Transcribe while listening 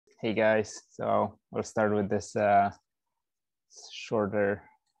Hey guys, so we'll start with this shorter,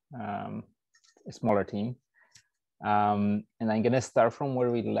 smaller team. And I'm gonna start from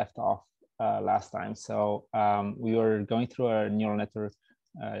where we left off last time. So we were going through a neural network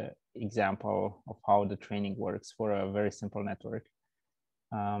example of how the training works for a very simple network.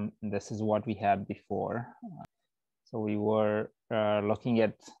 And this is what we had before. So we were looking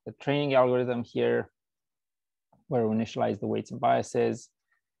at the training algorithm here, where we initialize the weights and biases.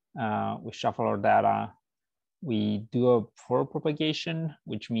 We shuffle our data. We do a for propagation,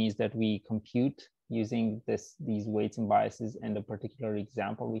 which means that we compute using these weights and biases and the particular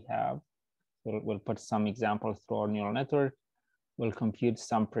example we have. We'll put some examples through our neural network. We'll compute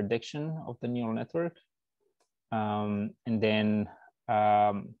some prediction of the neural network. And then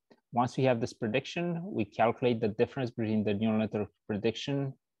once we have this prediction, we calculate the difference between the neural network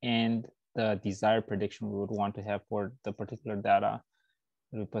prediction and the desired prediction we would want to have for the particular data.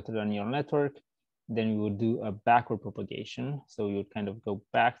 We put it on neural network. Then we would do a backward propagation. So we would kind of go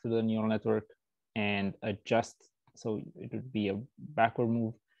back to the neural network and adjust. So it would be a backward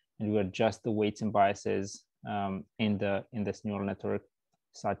move, and we would adjust the weights and biases in this neural network,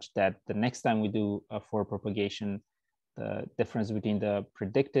 such that the next time we do a forward propagation, the difference between the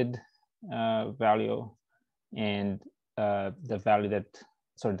predicted value and the value that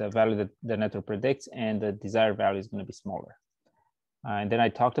the network predicts and the desired value is going to be smaller. And then I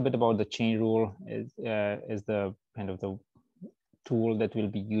talked a bit about the chain rule is the kind of the tool that we'll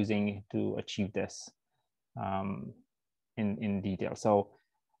be using to achieve this in detail. So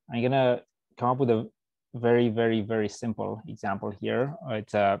I'm gonna come up with a very, very, very simple example here.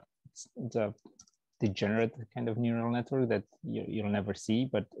 It's a degenerate kind of neural network that you'll never see,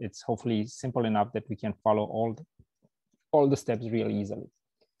 but it's hopefully simple enough that we can follow all the steps really easily.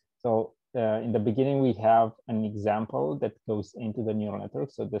 So in the beginning, we have an example that goes into the neural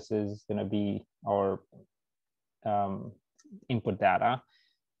network. So this is going to be our input data.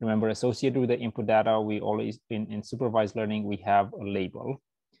 Remember, associated with the input data, we always, in supervised learning, we have a label.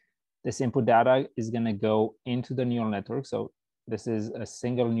 This input data is going to go into the neural network. So this is a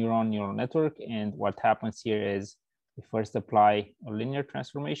single neural network. And what happens here is we first apply a linear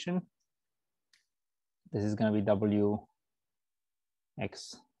transformation. This is going to be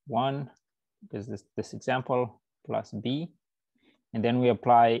Wx1, because this example, plus b, and then we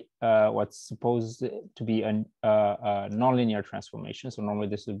apply what's supposed to be a nonlinear transformation. So normally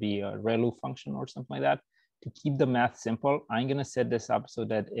this would be a ReLU function or something like that. To keep the math simple, I'm going to set this up so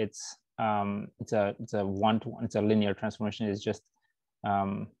that it's a one-to-one. It's a linear transformation. It's just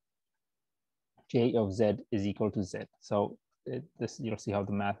j of z is equal to z. So this you'll see how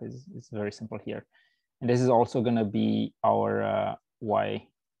the math is very simple here. And this is also going to be our y.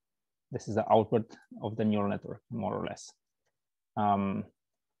 This is the output of the neural network, more or less.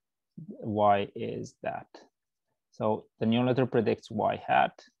 Y is that. So the neural network predicts y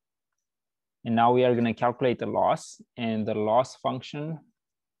hat. And now we are going to calculate the loss. And the loss function,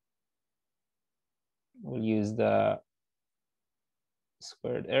 we'll use the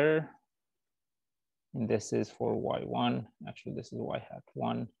squared error. And this is for y1. Actually, this is y hat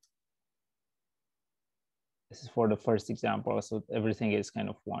 1. This is for the first example. So everything is kind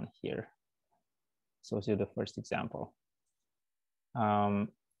of 1 here. So let's do the first example.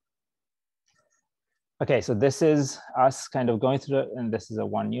 Okay, so this is us kind of going through it, and this is a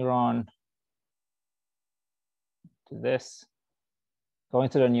 1 neuron to this. Going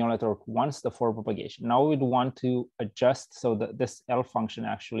to the neural network once the forward propagation. Now we'd want to adjust. So this L function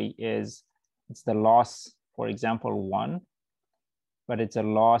actually it's the loss, for example, 1, but it's a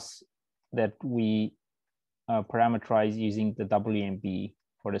loss that we parameterize using the W and B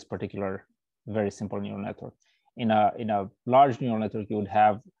for this particular very simple neural network. In a large neural network, you would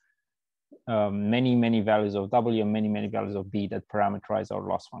have many values of W and many values of B that parameterize our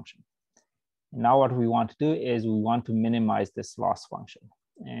loss function. Now what we want to do is we want to minimize this loss function,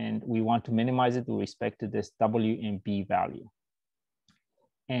 and we want to minimize it with respect to this W and B value.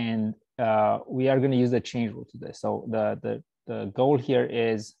 And we are going to use the chain rule to this. So the goal here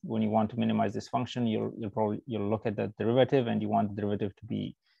is when you want to minimize this function, you'll look at the derivative, and you want the derivative to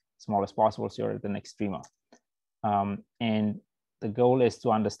be small as possible, so you're at an extrema. And the goal is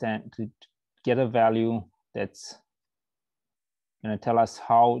to get a value that's going to tell us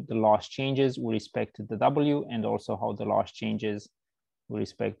how the loss changes with respect to the W, and also how the loss changes with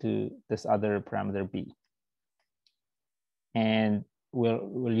respect to this other parameter B. And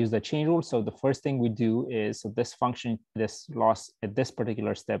we'll use the chain rule. So the first thing we do is, so this function, this loss at this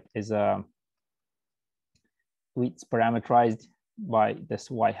particular step is it's parameterized by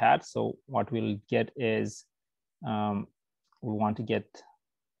this y hat. So what we'll get is we want to get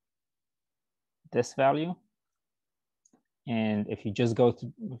this value. And if you just go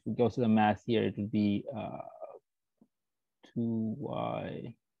to, if we go to the math here, it would be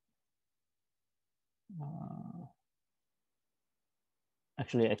 2y.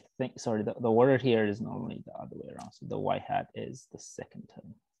 Actually, I think, sorry, the order here is normally the other way around. So the y hat is the second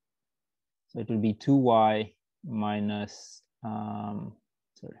term. So it will be 2y minus,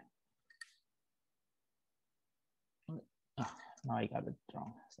 sorry. Oh, now I got it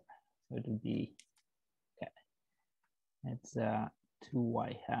wrong. Sorry. So it will be, okay. It's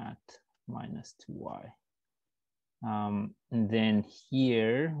 2y hat minus 2y. And then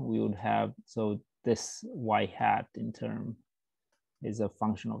here we would have, so this y hat in term is a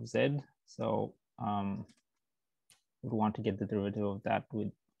function of z. So we want to get the derivative of that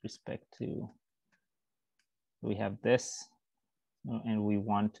with respect to, we have this, and we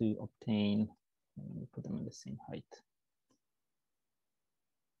want to obtain, let me put them in the same height.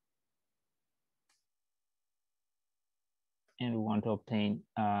 And we want to obtain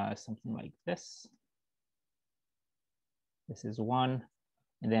something like this. This is 1.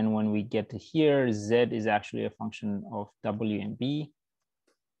 And then when we get to here, z is actually a function of w and b.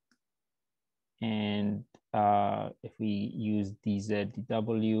 And if we use dz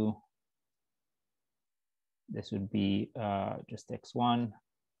dw, this would be just x1,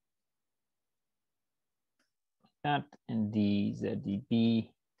 that, and dz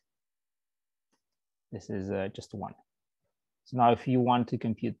db, this is just 1. So now if you want to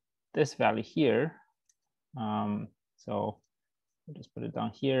compute this value here, so we'll just put it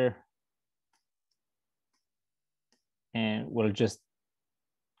down here, and we'll just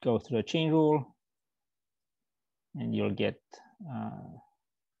go through a chain rule, and you'll get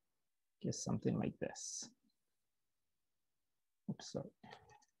something like this. Oops, sorry.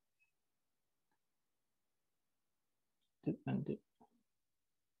 Undo.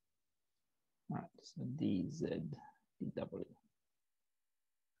 All right, so dz dw.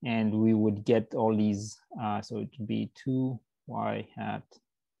 And we would get all these, so it would be 2y hat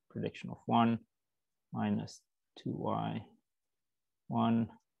prediction of 1 minus 2y 1,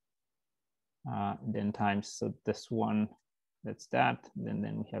 then times, so this one, that's that.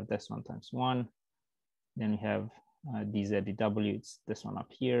 Then we have this one times 1. Then we have dz dw, it's this one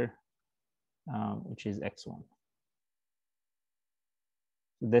up here, which is x1.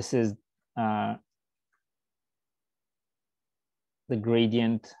 This is the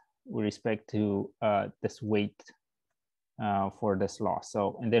gradient with respect to this weight for this loss.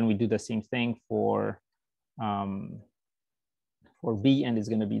 So, and then we do the same thing for B, and it's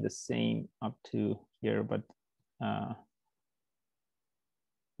going to be the same up to here, but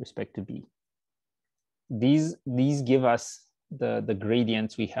respect to B. These give us the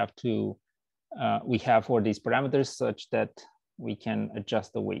gradients we have to we have for these parameters, such that we can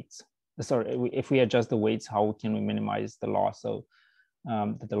adjust the weights. Sorry, if we adjust the weights, how can we minimize the loss so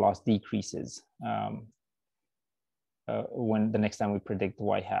that the loss decreases when the next time we predict the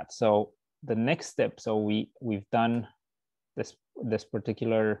y hat. So the next step, so we've done this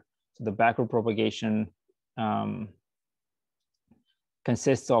particular, so the backward propagation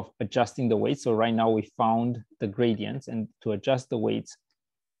consists of adjusting the weights. So right now we found the gradients, and to adjust the weights,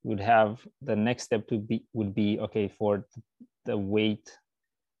 would have the next step would be okay, for the weight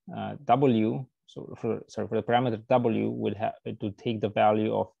w. So for the parameter w would have to take the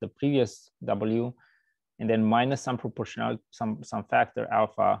value of the previous w, and then minus some proportional, some factor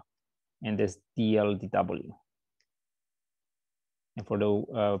alpha, and this dl dw. And for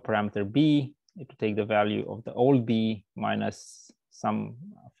the parameter b, it would take the value of the old b minus some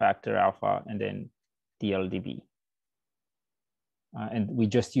factor alpha, and then dl db. And we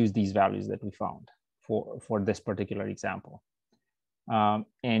just use these values that we found for this particular example.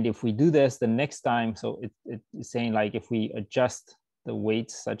 And if we do this the next time, so it's saying like if we adjust the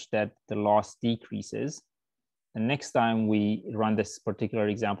weights such that the loss decreases, the next time we run this particular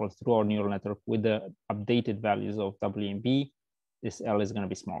example through our neural network with the updated values of W and B, this L is going to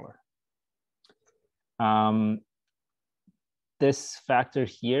be smaller. This factor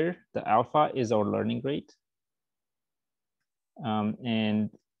here, the alpha, is our learning rate. And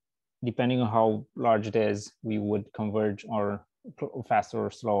depending on how large it is, we would converge or faster or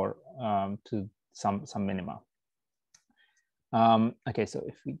slower to some minima. Okay, so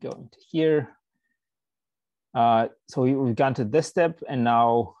if we go into here, so we've gone to this step, and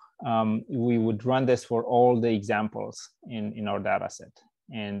now we would run this for all the examples in our data set.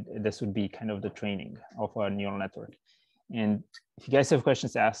 And this would be kind of the training of a neural network. And if you guys have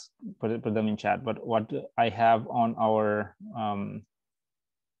questions to ask, put them in chat. But what I have on our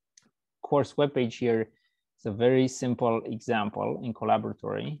course webpage here is a very simple example in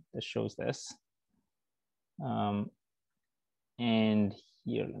Collaboratory that shows this. And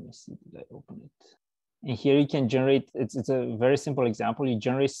here, let me see, did I open it? And here you can generate, it's a very simple example. You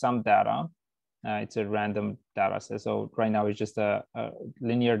generate some data. It's a random data set. So right now it's just a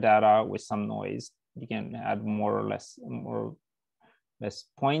linear data with some noise. You can add more or less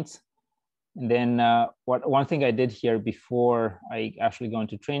points. And then one thing I did here before I actually go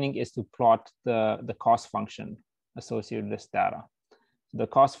into training is to plot the cost function associated with this data. The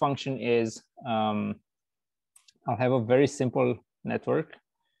cost function is, I'll have a very simple network.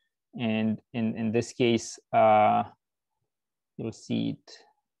 And in this case, you'll see it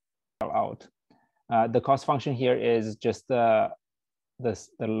out. The cost function here is just the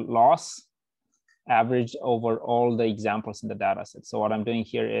loss averaged over all the examples in the data set. So what I'm doing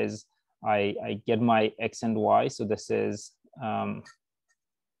here is I get my X and Y. So this is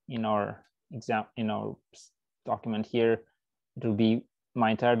in our document here, it will be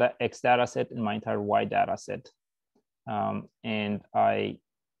my entire X data set and my entire Y data set. And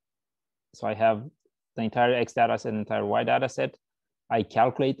so I have the entire X data set and entire Y data set. I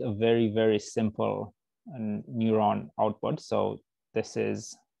calculate a very, very simple neuron output. So this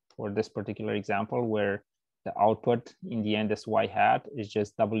is for this particular example where the output in the end, this Y hat is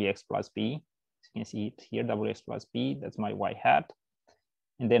just WX plus B. So you can see it here, WX plus B, that's my Y hat.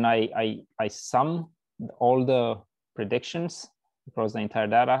 And then I sum all the predictions across the entire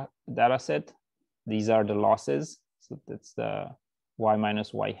data set. These are the losses. So that's the Y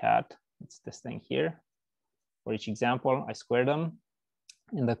minus Y hat. It's this thing here. For each example, I square them.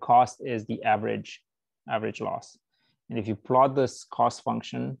 And the cost is the average loss. And if you plot this cost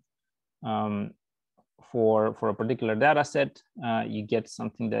function for a particular data set, you get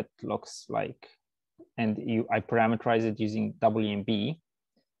something that looks like, and I parameterize it using W and B.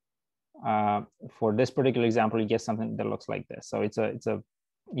 For this particular example, you get something that looks like this. So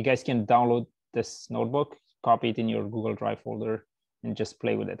you guys can download this notebook, copy it in your Google Drive folder, and just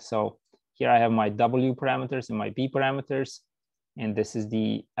play with it. So here I have my W parameters and my B parameters. And this is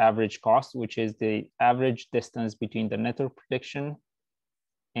the average cost, which is the average distance between the network prediction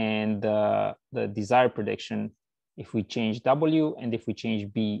and the desired prediction if we change W and if we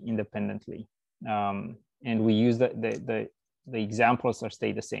change B independently. And we use the examples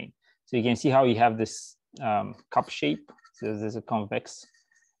stay the same. So you can see how you have this cup shape. So there's a convex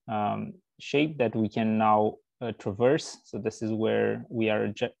shape that we can now traverse. So this is where we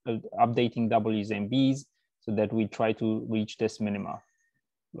are updating W's and B's so that we try to reach this minima,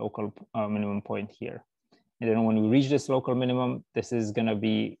 local minimum point here. And then when we reach this local minimum, this is going to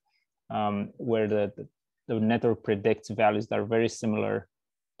be where the network predicts values that are very similar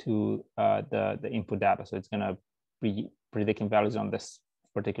to the input data. So it's going to be predicting values on this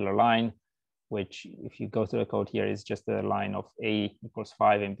particular line, which if you go through the code here is just a line of A equals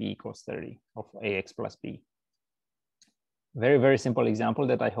 5 and B equals 30 of AX plus B. Very, very simple example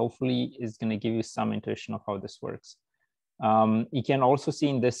that I hopefully is going to give you some intuition of how this works. You can also see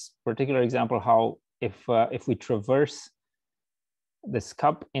in this particular example how if we traverse this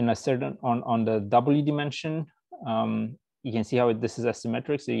cup in a certain on the W dimension, you can see how this is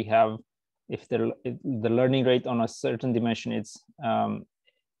asymmetric. So you have if the learning rate on a certain dimension is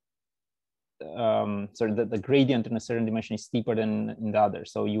sorry, the gradient in a certain dimension is steeper than in the other.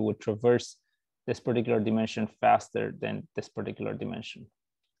 So you would traverse this particular dimension faster than this particular dimension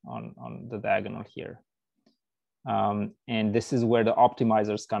on the diagonal here. And this is where the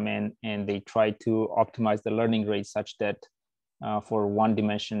optimizers come in, and they try to optimize the learning rate such that for one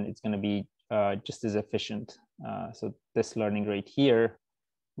dimension, it's going to be just as efficient. So this learning rate here,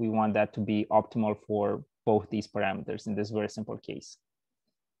 we want that to be optimal for both these parameters in this very simple case.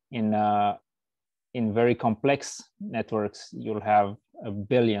 In very complex networks, you'll have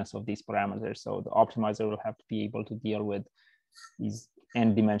billions of these parameters. So the optimizer will have to be able to deal with these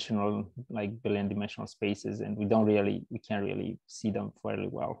n-dimensional, like billion-dimensional spaces, and we can't really see them fairly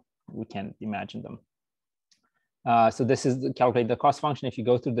well. We can't imagine them. So this is calculate the cost function. If you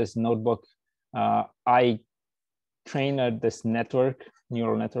go through this notebook, I train this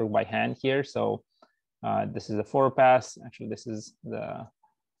neural network by hand here. So this is a forward pass. Actually, this is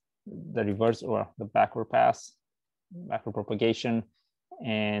the reverse or the backward pass, backward propagation.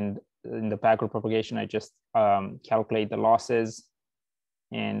 And in the backward propagation, I just calculate the losses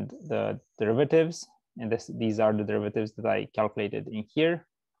and the derivatives. And these are the derivatives that I calculated in here.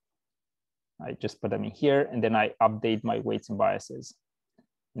 I just put them in here, and then I update my weights and biases.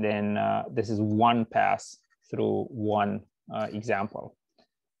 And then this is one pass through one example.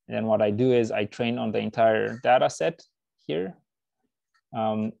 And then what I do is I train on the entire data set here.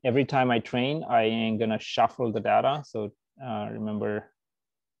 Every time I train, I am gonna shuffle the data. So remember,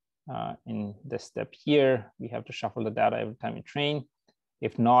 in this step here, we have to shuffle the data every time you train.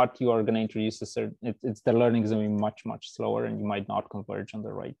 If not, you are going to introduce a certain, the learning is going to be much, much slower, and you might not converge on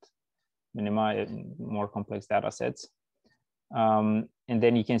the right minima in more complex data sets. And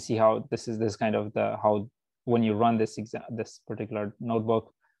then you can see how this kind of how when you run this particular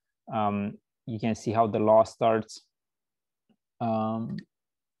notebook, you can see how the loss starts.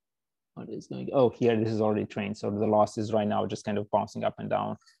 What is going? Oh, here this is already trained, so the loss is right now just kind of bouncing up and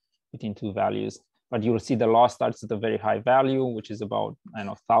down between two values. But you will see the loss starts at a very high value, which is about, I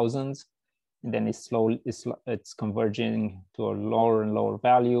know, thousands, and then it's converging to a lower and lower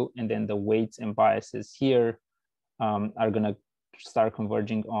value, and then the weights and biases here are going to start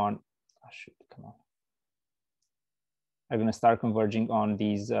converging on. Oh, shoot, come on. Are going to start converging on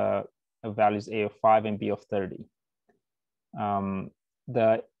these values A of 5 and B of 30.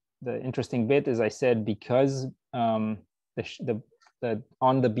 The interesting bit, as I said, because on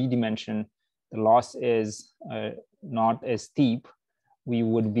the B dimension, the loss is not as steep, we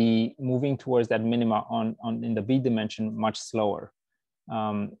would be moving towards that minima in the B dimension much slower.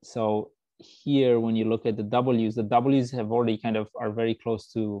 So here, when you look at the W's have already kind of are very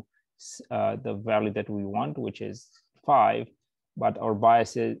close to the value that we want, which is 5, but our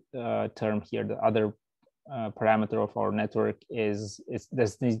bias term here, the other parameter of our network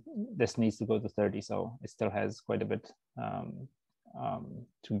this needs to go to 30, so it still has quite a bit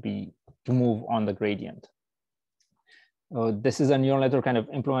to move on the gradient. This is a neural network kind of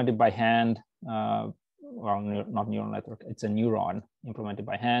implemented by hand. Well, not neural network, it's a neuron implemented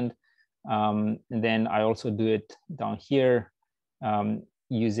by hand. And then I also do it down here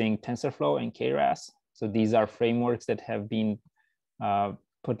using TensorFlow and Keras. So these are frameworks that have been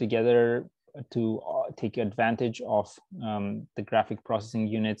put together to take advantage of the graphic processing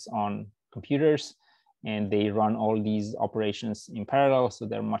units on computers, and they run all these operations in parallel, so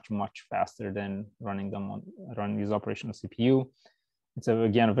they're much faster than running these operations on CPU. It's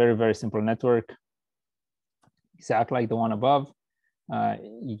again a very simple network, exactly like the one above.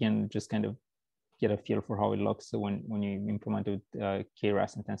 You can just kind of get a feel for how it looks when you implement it with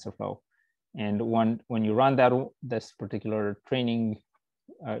Keras and TensorFlow. And when you run this particular training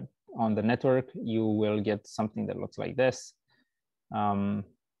on the network, you will get something that looks like this,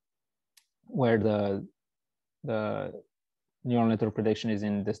 where the neural network prediction is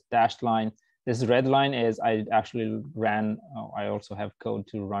in this dashed line. This red line is I actually ran, I also have code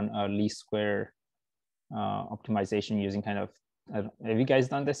to run a least square optimization using kind of, have you guys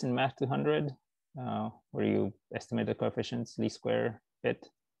done this in Math 200, where you estimate the coefficients least square fit?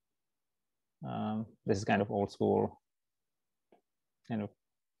 This is kind of old school kind of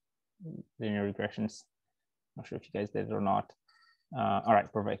linear regressions. Not sure if you guys did it or not. All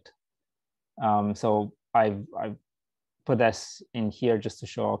right, perfect. So I've put this in here just to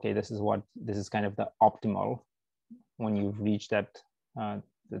show, okay, this is kind of the optimal. When you reach that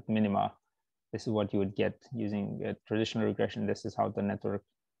the minima, this is what you would get using a traditional regression. This is how the network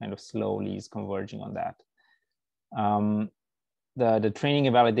kind of slowly is converging on that. The training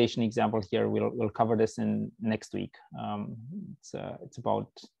and validation example here, we'll cover this in next week. It's about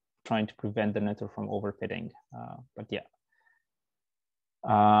trying to prevent the network from overfitting, but yeah.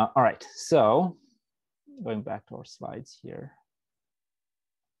 All right, so going back to our slides here.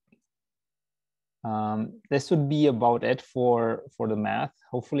 This would be about it for the math.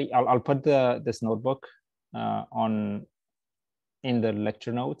 Hopefully, I'll put this notebook in the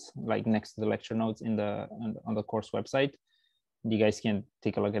lecture notes, like next to the lecture notes on the course website. You guys can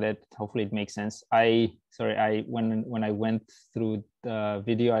take a look at it. Hopefully, it makes sense. When I went through the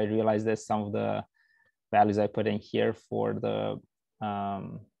video, I realized that some of the values I put in here for the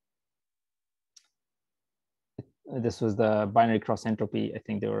this was the binary cross entropy. I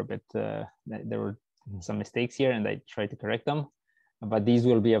think they were a bit, there were some mistakes here, and I tried to correct them. But these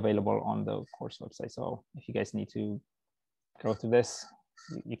will be available on the course website. So if you guys need to go through this,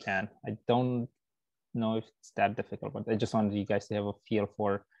 you can. I don't know if it's that difficult, but I just wanted you guys to have a feel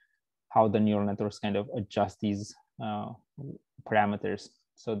for how the neural networks kind of adjust these parameters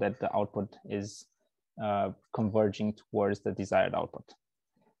so that the output is converging towards the desired output.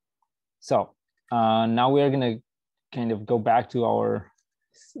 So now we are going to kind of go back to our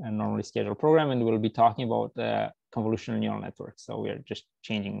normally scheduled program, and we'll be talking about convolutional neural networks. So we are just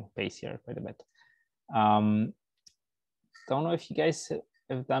changing pace here quite a bit. Don't know if you guys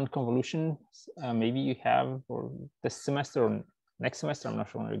have done convolution. Maybe you have, or this semester or next semester. I'm not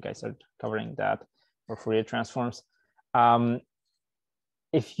sure when you guys are covering that, or Fourier transforms.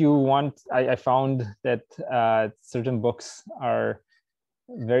 If you want, I found that certain books are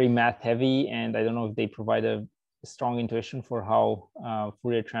very math heavy, and I don't know if they provide a strong intuition for how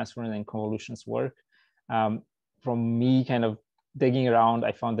Fourier transforms and convolutions work. From me kind of digging around,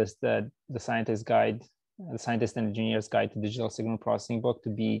 I found this, the Scientist Guide, the Scientist and Engineer's Guide to Digital Signal Processing book to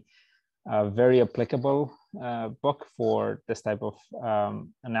be a very applicable book for this type of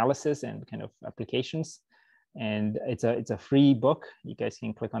analysis and kind of applications. And it's a free book. You guys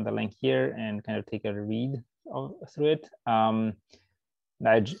can click on the link here and kind of take a read through it. I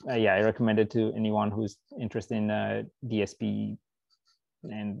recommend it to anyone who's interested in DSP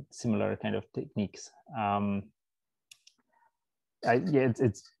and similar kind of techniques.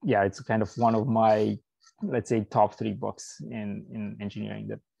 It's kind of one of my, let's say, top 3 books in engineering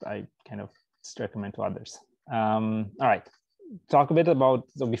that I kind of just recommend to others. All right, talk a bit about,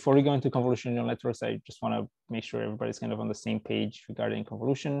 so before we go into convolutional neural networks, I just want to make sure everybody's kind of on the same page regarding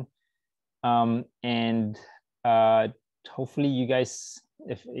convolution. Hopefully you guys,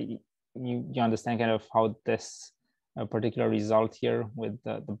 if you understand kind of how this particular result here with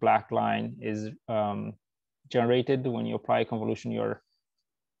the black line is generated when you apply convolution, you're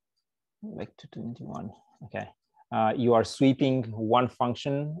like 221. Okay, you are sweeping one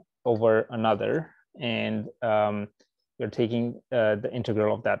function over another, and you're taking the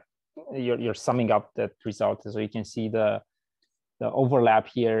integral of that. You're summing up that result. So you can see the overlap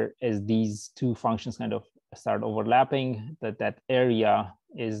here is these 2 functions kind of start overlapping. That area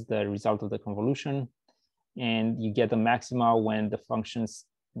is the result of the convolution, and you get the maxima when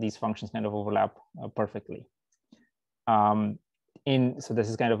these functions kind of overlap perfectly. So this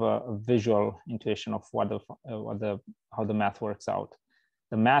is kind of a visual intuition of how the math works out.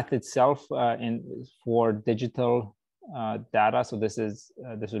 The math itself for digital data, so this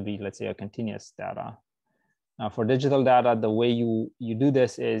would be, let's say, a continuous data. For digital data, the way you do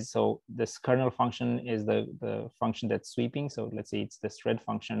this is, so this kernel function is the function that's sweeping. So let's say it's this red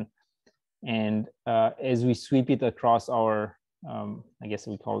function, and as we sweep it across our, I guess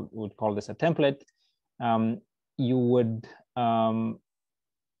we would call this a template. You would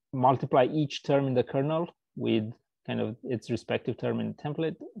multiply each term in the kernel with kind of its respective term in the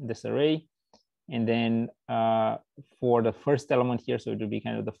template, this array. And then for the first element here, so it would be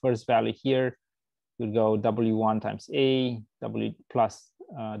kind of the first value here, would go W1 times A, W plus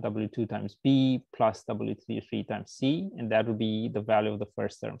W2 times B, plus W3 times C. And that would be the value of the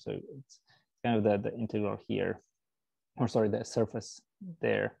first term. So it's kind of the integral here, or sorry, the surface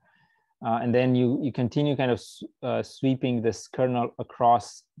there. And then you continue kind of sweeping this kernel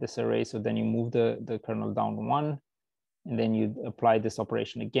across this array. So then you move the kernel down 1, and then you apply this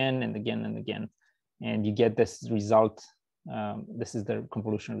operation again and again and again, and you get this result. This is the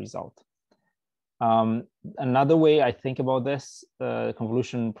convolution result. Another way I think about this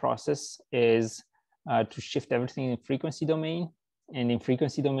convolution process is to shift everything in frequency domain. And in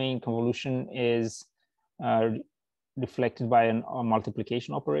frequency domain, convolution is reflected by a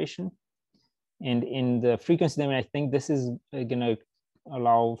multiplication operation. And in the frequency domain, I think this is going to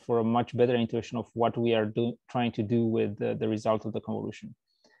allow for a much better intuition of what we are trying to do with the result of the convolution.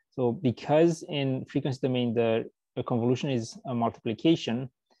 So because in frequency domain, the convolution is a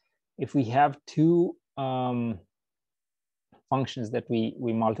multiplication, if we have 2 functions that we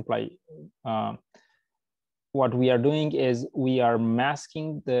multiply, what we are doing is we are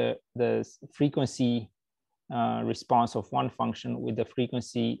masking the frequency response of one function with the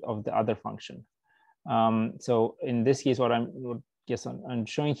frequency of the other function. So in this case, what I'm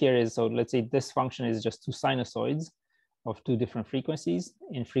showing here is, so let's say this function is just 2 sinusoids of 2 different frequencies.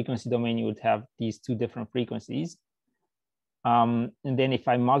 In frequency domain, you would have these 2 different frequencies. And then if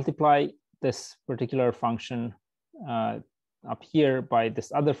I multiply this particular function up here by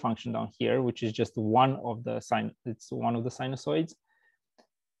this other function down here, which is just one of the sinusoids.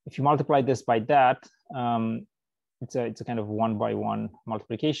 If you multiply this by that, it's a kind of 1-by-1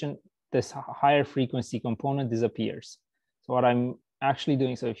 multiplication. This higher frequency component disappears. So what I'm actually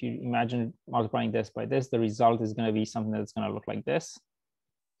doing, so if you imagine multiplying this by this, the result is going to be something that's going to look like this.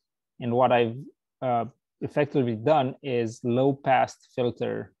 And what I've effectively done is low pass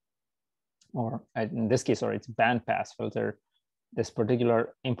filter, or in this case, or it's band pass filter, this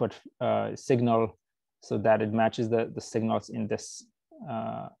particular input signal so that it matches the signals in this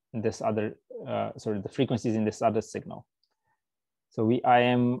other, the frequencies in this other signal. So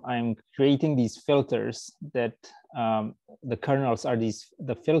I'm creating these filters that the kernels are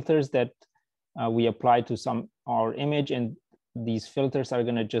the filters that we apply to our image, and these filters are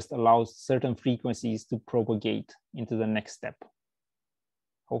going to just allow certain frequencies to propagate into the next step.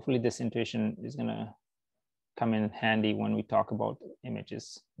 Hopefully this intuition is going to come in handy when we talk about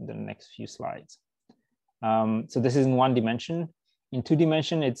images in the next few slides. So this is in 1 dimension. In 2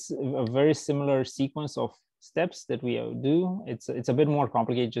 dimension, it's a very similar sequence of steps that we do. It's a bit more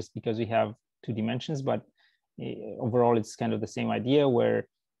complicated just because we have 2 dimensions, but overall it's kind of the same idea, where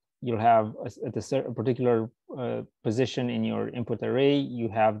you'll have at a particular position in your input array, you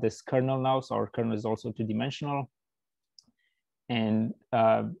have this kernel now. So our kernel is also 2-dimensional. And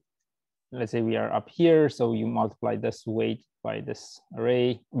let's say we are up here. So you multiply this weight by this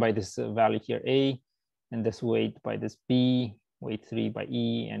array, by this value here, A, and this weight by this B, weight 3 by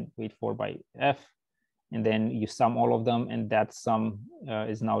E, and weight 4 by F. And then you sum all of them, and that sum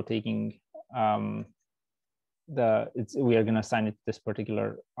is now taking we are going to assign it this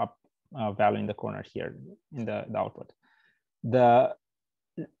particular up value in the corner here in the output.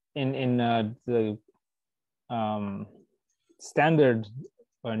 In the standard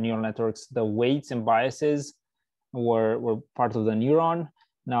neural networks, the weights and biases were part of the neuron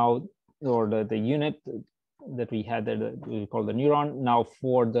now, or the unit that we had there that we call the neuron. Now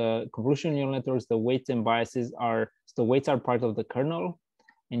for the convolutional neural networks, the weights and biases are, so the weights are part of the kernel,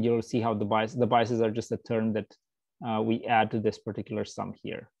 and you'll see how the biases are just a term that we add to this particular sum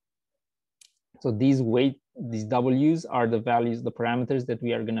here. So these W's are the values, the parameters that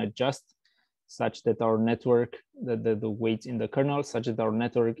we are going to adjust such that our network, the weights in the kernel, such that our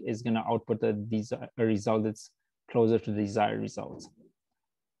network is going to output a result that's closer to the desired results.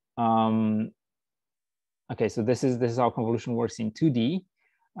 Okay, so this is how convolution works in 2D.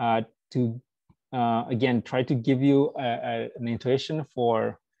 To again, try to give you an intuition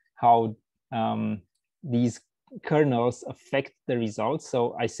for how these kernels affect the results.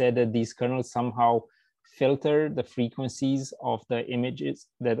 So I said that these kernels somehow filter the frequencies of the images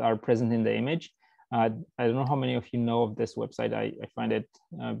that are present in the image. I don't know how many of you know of this website. I find it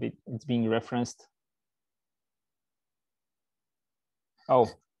it's being referenced. Oh,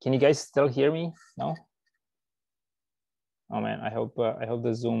 can you guys still hear me? No? Oh man, I hope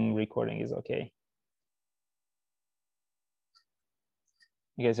the Zoom recording is okay.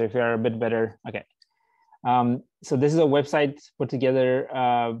 Okay, so if you're a bit better, okay. So this is a website put together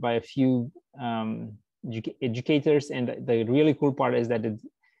by a few educators, and the really cool part is that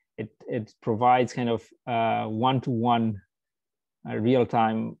it provides kind of one-to-one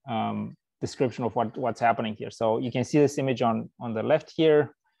real-time description of what's happening here. So you can see this image on the left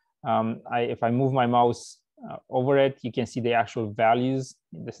here. If I move my mouse over it, you can see the actual values.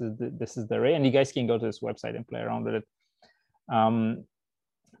 This is the array, and you guys can go to this website and play around with it.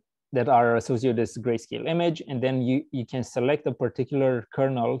 That are associated with this grayscale image, and then you can select a particular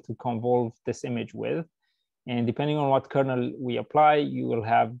kernel to convolve this image with, and depending on what kernel we apply, you will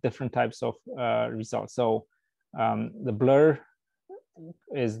have different types of results. So the blur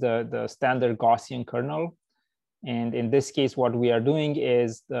is the standard Gaussian kernel, and in this case, what we are doing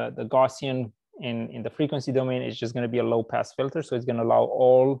is the Gaussian in the frequency domain is just going to be a low pass filter, so it's going to allow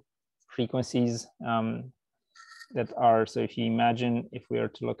all frequencies that are, so if you imagine, if we are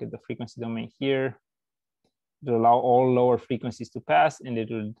to look at the frequency domain here, it will allow all lower frequencies to pass, and it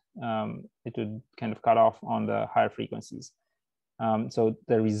would kind of cut off on the higher frequencies. So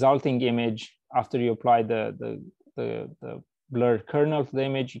the resulting image, after you apply the blur kernel to the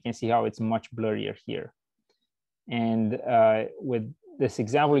image, you can see how it's much blurrier here. And with this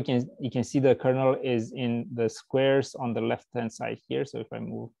example, you can see the kernel is in the squares on the left-hand side here. So if I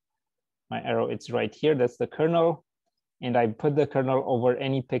move my arrow, it's right here, that's the kernel. And I put the kernel over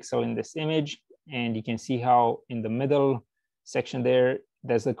any pixel in this image. And you can see how in the middle section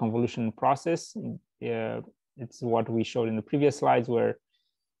there's a convolution process. It's what we showed in the previous slides, where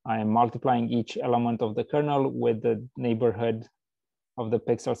I am multiplying each element of the kernel with the neighborhood of the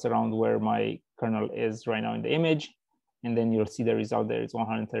pixels around where my kernel is right now in the image. And then you'll see the result there is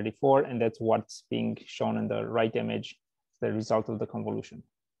 134. And that's what's being shown in the right image, the result of the convolution.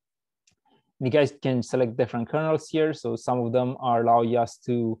 You guys can select different kernels here. So some of them allow us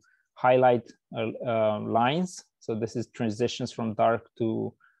to highlight lines. So this is transitions from dark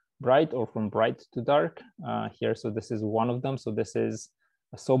to bright, or from bright to dark here. So this is one of them. So this is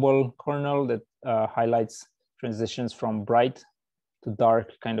a Sobol kernel that highlights transitions from bright to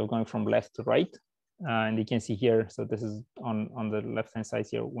dark, kind of going from left to right. And you can see here, so this is on the left-hand side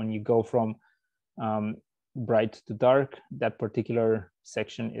here, when you go from bright to dark, that particular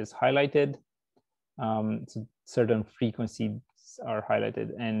section is highlighted. So certain frequencies are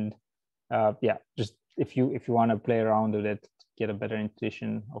highlighted, and yeah, just if you want to play around with it, get a better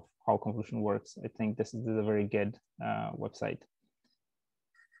intuition of how convolution works, I think this is a very good website.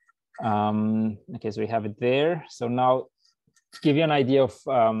 Okay, so we have it there. So now to give you an idea of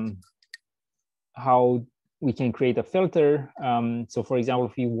how we can create a filter. So for example,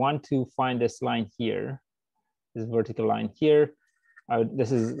 if you want to find this line here, this vertical line here,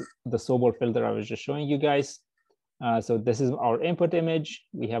 this is the Sobol filter I was just showing you guys. So this is our input image.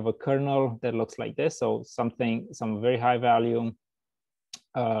 We have a kernel that looks like this. So some very high value,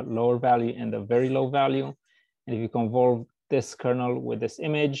 lower value, and a very low value. And if you convolve this kernel with this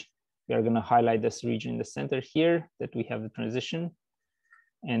image, we are going to highlight this region in the center here that we have the transition.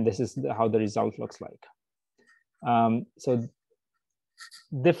 And this is how the result looks like. So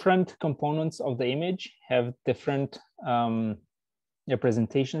different components of the image have different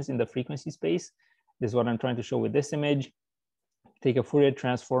representations in the frequency space. This is what I'm trying to show with this image. Take a Fourier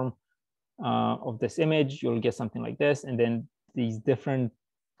transform of this image, you'll get something like this. And then these different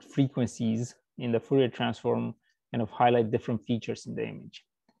frequencies in the Fourier transform kind of highlight different features in the image.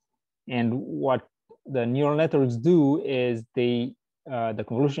 And what the neural networks do is the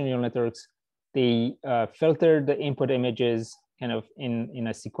convolutional neural networks, they filter the input images kind of in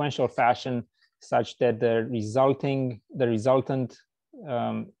a sequential fashion such that the resultant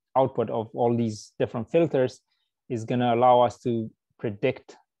output of all these different filters is going to allow us to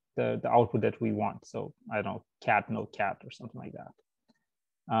predict the output that we want. So I don't know, cat, no cat, or something like that.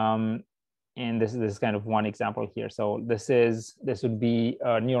 And this is kind of one example here. So this would be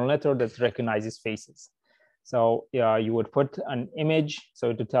a neural network that recognizes faces. So you would put an image,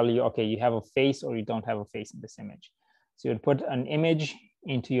 so to tell you, okay, you have a face or you don't have a face in this image. So you would put an image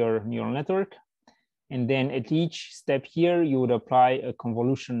into your neural network. And then at each step here, you would apply a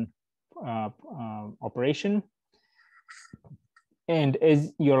convolution operation. And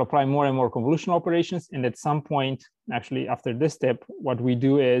as you'll apply more and more convolution operations, and at some point, actually after this step, what we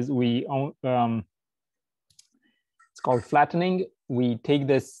do is it's called flattening. We take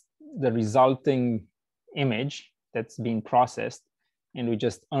the resulting image that's being processed, and we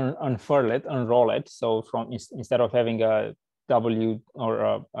just unroll it. So instead of having a W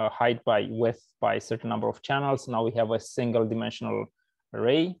or a height by width by a certain number of channels, now we have a single dimensional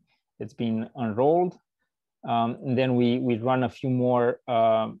array that's been unrolled. And then we run a few more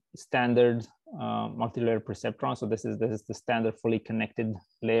standard multi-layer perceptrons. So this is the standard fully connected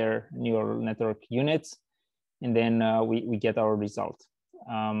layer neural network units. And then we get our result.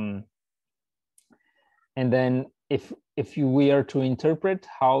 And then if we are to interpret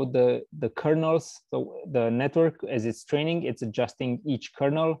how the kernels, so the network as it's training, it's adjusting each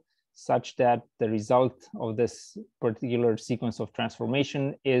kernel such that the result of this particular sequence of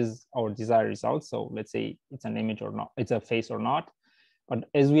transformation is our desired result. So let's say it's an image or not, it's a face or not. But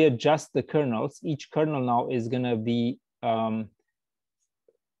as we adjust the kernels, each kernel now is going to be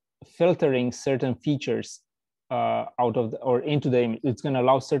filtering certain features out of or into the image. It's going to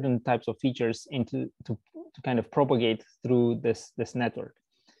allow certain types of features to kind of propagate through this network.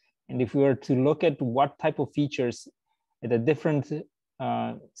 And if we were to look at what type of features the different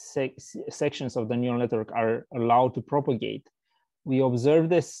sections of the neural network are allowed to propagate, we observe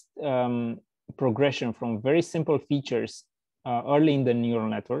this progression from very simple features early in the neural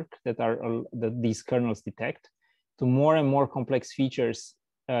network that these kernels detect, to more and more complex features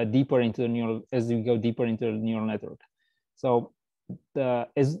deeper into the neural, as we go deeper into the neural network. So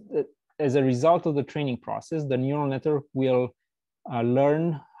as a result of the training process, the neural network will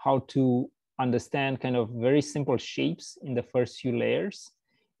learn how to understand kind of very simple shapes in the first few layers.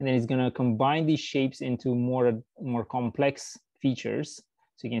 And then it's going to combine these shapes into more complex features.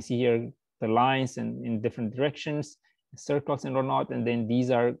 So you can see here the lines and in different directions, circles and whatnot. And then these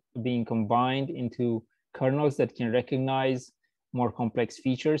are being combined into kernels that can recognize more complex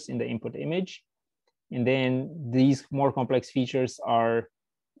features in the input image. And then these more complex features are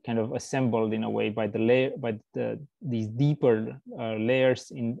kind of assembled in a way by these deeper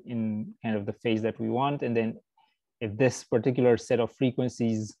layers in kind of the phase that we want. And then if this particular set of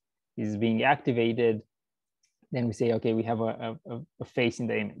frequencies is being activated, then we say, okay, we have a face in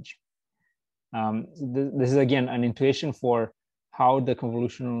the image. This is again an intuition for how the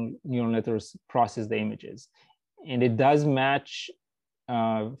convolutional neural networks process the images. And it does match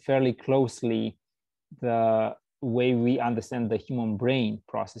fairly closely the way we understand the human brain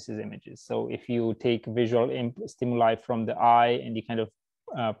processes images. So if you take visual stimuli from the eye and you kind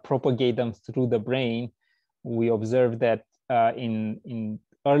of propagate them through the brain, we observe that in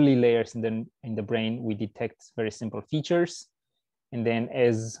early layers in the brain, we detect very simple features. And then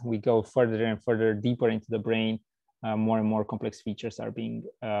as we go further and further deeper into the brain, more and more complex features are being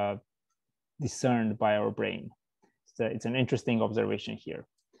discerned by our brain. So it's an interesting observation here.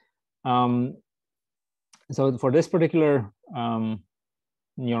 So for this particular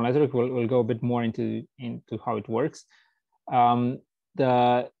neural network, we'll go a bit more into how it works.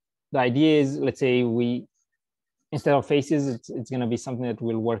 The idea is, let's say instead of faces, it's going to be something that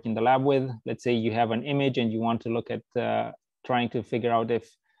we'll work in the lab with. Let's say you have an image and you want to look at trying to figure out if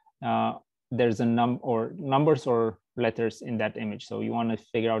there's a numbers or letters in that image. So you want to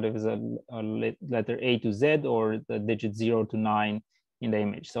figure out if it's a letter A to Z or the digit 0 to 9 in the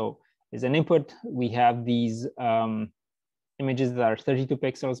image. So as an input, we have these images that are 32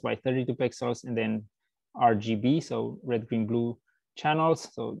 pixels by 32 pixels, and then RGB, so red, green, blue channels.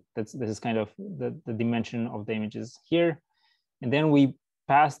 So this is kind of the dimension of the images here. And then we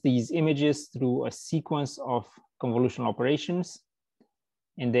pass these images through a sequence of convolutional operations.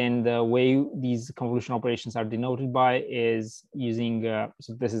 And then the way these convolutional operations are denoted by is using,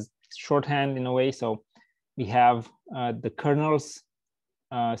 so this is shorthand in a way. So we have the kernel's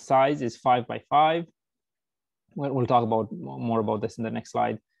size is 5 by 5. We'll talk about more about this in the next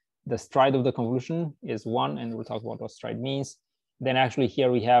slide. The stride of the convolution is 1, and we'll talk about what stride means. Then actually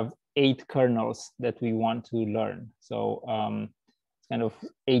here we have 8 kernels that we want to learn. So it's kind of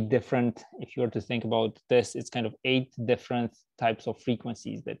 8 different, if you were to think about this, it's kind of 8 different types of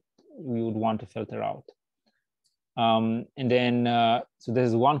frequencies that we would want to filter out. And then, so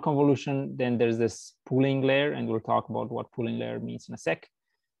there's one convolution, then there's this pooling layer, and we'll talk about what pooling layer means in a sec.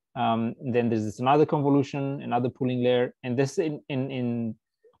 Then there's this another convolution, another pooling layer, and this in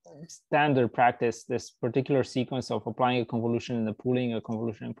standard practice, this particular sequence of applying a convolution and the pooling, a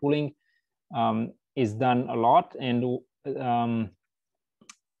convolution and pooling, is done a lot. And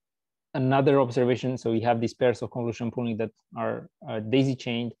another observation, so we have these pairs of convolution and pooling that are daisy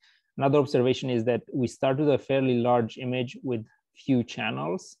chained. Another observation is that we start with a fairly large image with few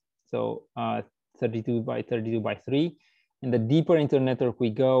channels, so 32 by 32 by 3. And the deeper into the network we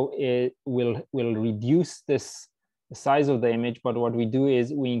go, it will reduce this the size of the image, but what we do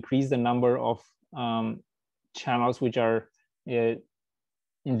is we increase the number of channels, which are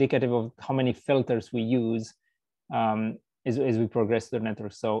indicative of how many filters we use as we progress the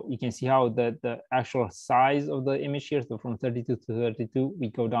network. So you can see how the actual size of the image here, so from 32 to 32, we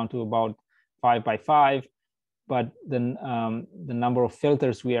go down to about 5 by 5, but then the number of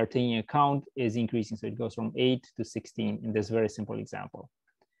filters we are taking account is increasing. So it goes from 8 to 16 in this very simple example.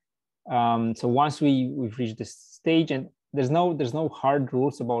 So once we've reached this stage, and there's no hard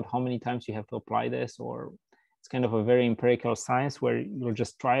rules about how many times you have to apply this, or it's kind of a very empirical science where you'll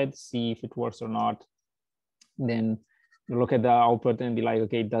just try it, see if it works or not. Then you look at the output and be like,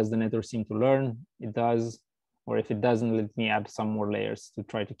 okay, does the network seem to learn? It does. Or if it doesn't, let me add some more layers to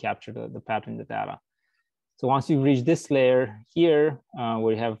try to capture the pattern in the data. So once you reach this layer here,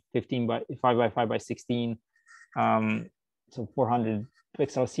 we have 15 by 5 by 5 by 16, so 400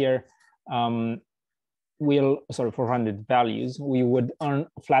 pixels here. 400 values. We would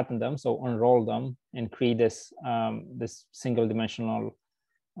flatten them, so unroll them and create this this single dimensional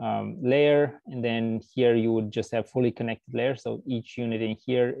layer. And then here you would just have fully connected layers. So each unit in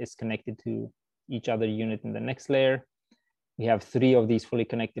here is connected to each other unit in the next layer. We have 3 of these fully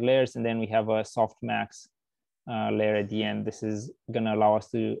connected layers, and then we have a softmax layer at the end. This is going to allow us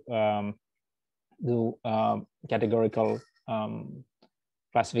to do categorical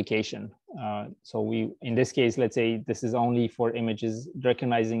classification. So in this case, let's say this is only for images,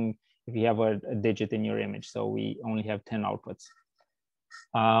 recognizing if you have a digit in your image. So we only have 10 outputs.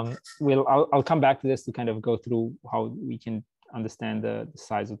 I'll come back to this to kind of go through how we can understand the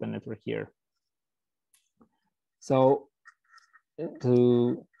size of the network here. So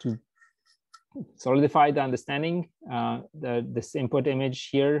to solidify the understanding, this input image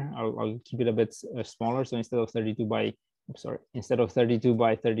here, I'll keep it a bit smaller. So instead of 32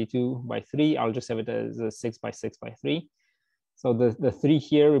 by 32 by 3, I'll just have it as a 6 by 6 by 3. So the 3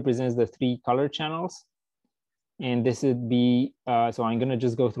 here represents the 3 color channels. And this would be, so I'm gonna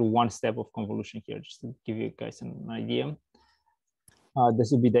just go through one step of convolution here, just to give you guys an idea.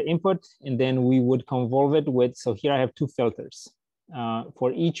 This would be the input, and then we would convolve it with, so here I have 2 filters.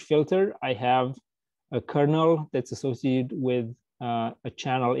 For each filter, I have a kernel that's associated with a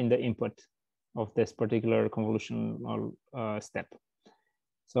channel in the input of this particular convolutional step.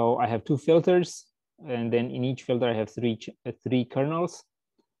 So I have 2 filters, and then in each filter I have 3 kernels.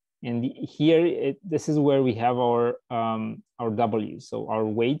 And here, this is where we have our W's. So our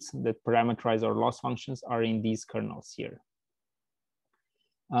weights that parameterize our loss functions are in these kernels here.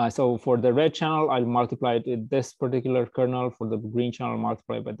 So for the red channel, I'll multiply it with this particular kernel. For the green channel, I'll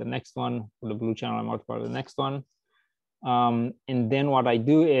multiply by the next one. For the blue channel, I'll multiply by the next one. And then what I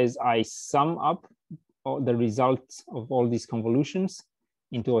do is I sum up all the results of all these convolutions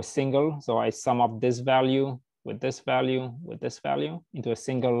into a single. So I sum up this value with this value with this value into a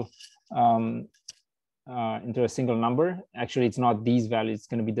single number. Actually, it's not these values. It's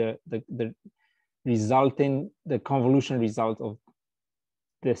going to be the resulting, the convolution result of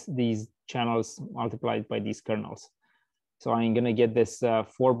these channels multiplied by these kernels. So I'm going to get this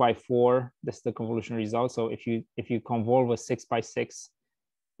 4 by 4. This is the convolution result. So if you convolve a 6 by 6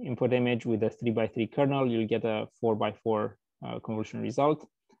 input image with a 3 by 3 kernel, you'll get a 4 by 4 convolution result.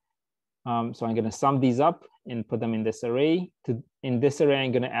 So I'm going to sum these up and put them in this array. In this array,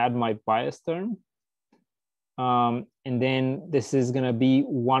 I'm going to add my bias term. And then this is going to be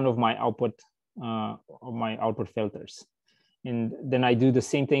one of my output filters. And then I do the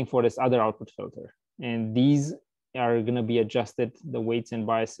same thing for this other output filter. And these are going to be adjusted. The weights and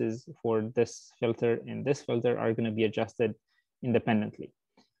biases for this filter and this filter are going to be adjusted independently.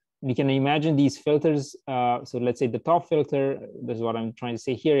 You can imagine these filters. So let's say the top filter, this is what I'm trying to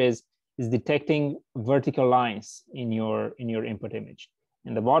say here, is detecting vertical lines in your input image.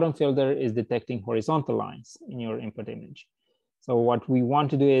 And the bottom filter is detecting horizontal lines in your input image. So what we want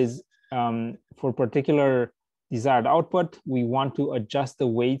to do is, for particular desired output, we want to adjust the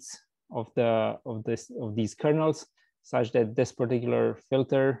weights of these kernels such that this particular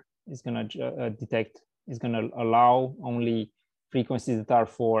filter is going to allow only frequencies that are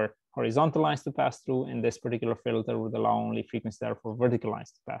for horizontal lines to pass through, and this particular filter would allow only frequencies that are for vertical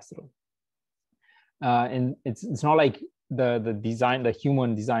lines to pass through. And it's not like the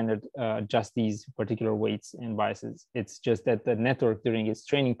human designer adjusts these particular weights and biases. It's just that the network during its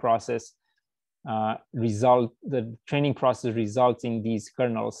training process the training process results in these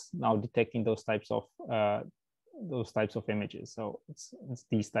kernels now detecting those types of images. So it's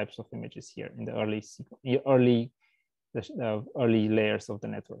these types of images here in the early layers of the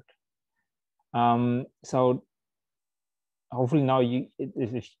network. So hopefully now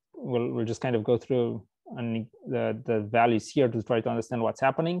we'll just kind of go through the values here to try to understand what's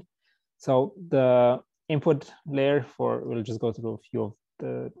happening. So the input layer we'll just go through a few of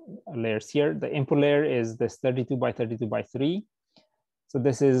the layers here. The input layer is this 32 by 32 by 3. So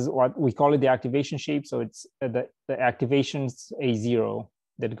this is what we call it the activation shape. So it's the activations A0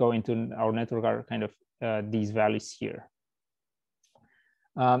 that go into our network are kind of these values here.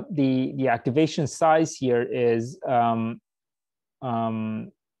 The activation size here is I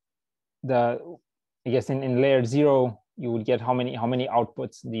guess in layer 0 you would get how many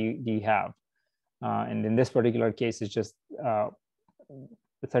outputs do you have, and in this particular case it's just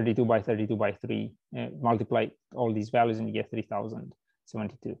 32 by 32 by 3. Multiply all these values and you get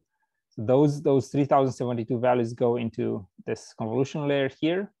 3072. So those 3072 values go into this convolution layer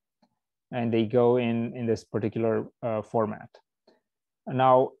here, and they go in this particular format.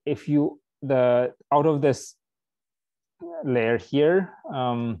 Now, if out of this layer here,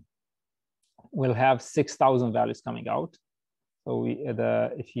 we'll have 6,000 values coming out. So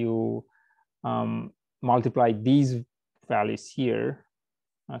if you multiply these values here,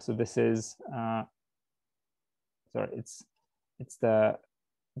 so this is sorry, it's going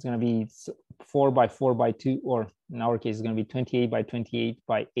to be 4 by 4 by 2, or in our case, it's going to be 28 by 28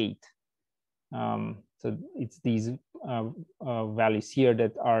 by 8. So it's these values here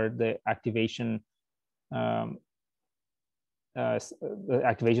that are the activation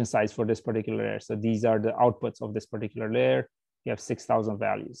size for this particular layer. So these are the outputs of this particular layer. You have 6,000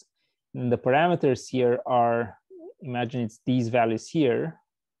 values. And the parameters here are, imagine it's these values here.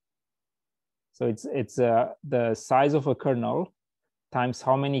 So it's the size of a kernel times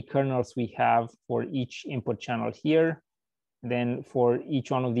how many kernels we have for each input channel here. Then for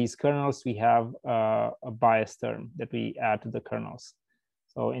each one of these kernels, we have a bias term that we add to the kernels.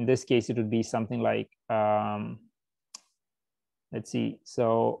 So in this case, it would be something like, let's see.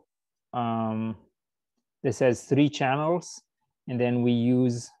 So this has 3 channels, and then we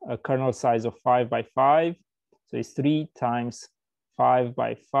use a kernel size of 5 by 5. So it's 3 times 5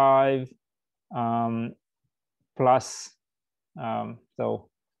 by 5 plus, so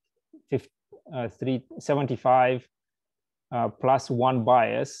 375 plus 1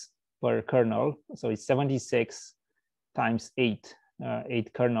 bias per kernel. So it's 76 times 8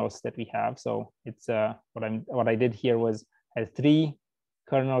 kernels that we have. So it's what I did here was had 3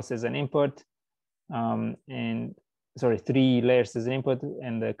 kernels as an input, and sorry, 3 layers as an input,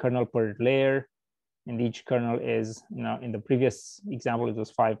 and the kernel per layer. And each kernel is, in the previous example, it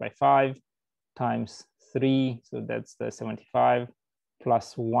was 5 by 5 times 3. So that's the 75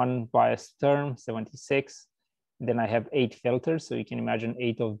 plus 1 bias term, 76. And then I have 8 filters. So you can imagine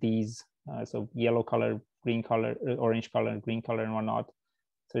 8 of these. So yellow color, green color, orange color, green color, and whatnot.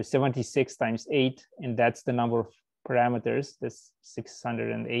 So it's 76 times 8. And that's the number of parameters, this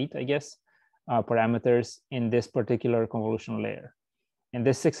 608, I guess, parameters in this particular convolutional layer. And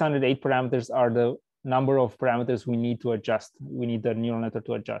this 608 parameters are the number of parameters we need to adjust. We need the neural network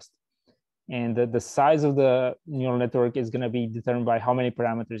to adjust. And the size of the neural network is going to be determined by how many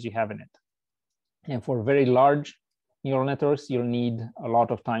parameters you have in it. And for very large neural networks, you'll need a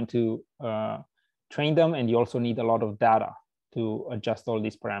lot of time to train them, and you also need a lot of data to adjust all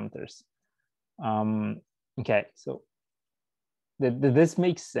these parameters. Okay, so did this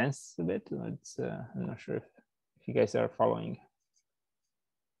make sense a bit? It's, I'm not sure if you guys are following.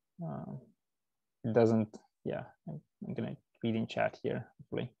 It doesn't, yeah, I'm gonna read in chat here,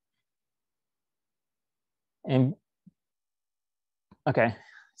 hopefully. And okay,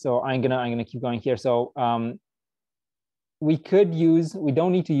 so I'm gonna keep going here. So we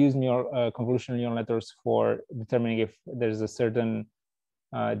don't need to use convolutional neural networks for determining if there's a certain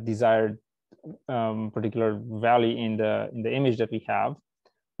desired particular value in the image that we have.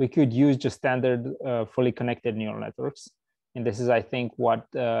 We could use just standard fully connected neural networks. And this is, I think, what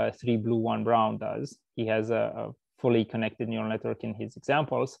 3 Blue 1 Brown does. He has a fully connected neural network in his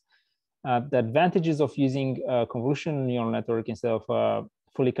examples. The advantages of using a convolutional neural network instead of a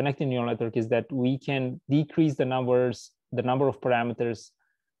fully connected neural network is that we can decrease the number of parameters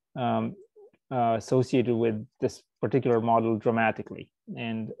associated with this particular model dramatically,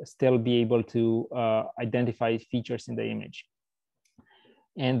 and still be able to identify features in the image.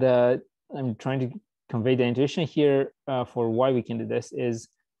 And I'm trying to convey the intuition here for why we can do this is,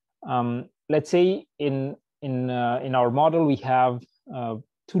 let's say in our model we have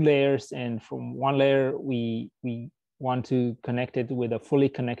 2 layers, and from one layer we want to connect it with a fully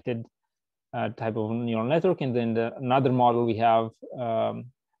connected type of neural network, and then another model we have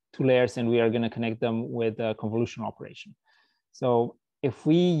 2 layers, and we are going to connect them with a convolutional operation. So if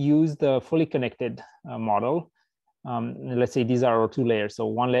we use the fully connected model, let's say these are our 2 layers. So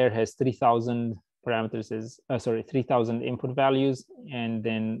one layer has 3,000 parameters, 3,000 input values, and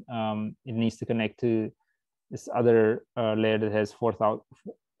then it needs to connect to this other layer that has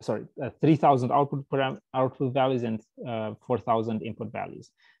 3,000 output values and 4,000 input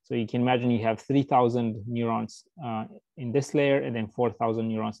values. So you can imagine you have 3,000 neurons in this layer, and then 4,000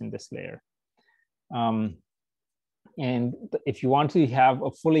 neurons in this layer. And if you want to have a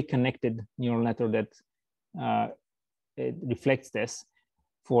fully connected neural network that it reflects this,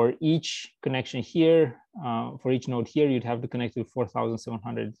 for each connection here, for each node here, you'd have to connect to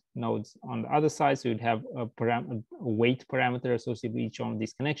 4,700 nodes on the other side. So you'd have a weight parameter associated with each one of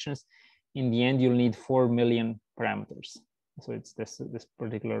these connections. In the end, you'll need 4 million parameters. So it's this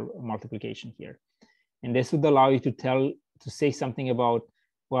particular multiplication here. And this would allow you to say something about,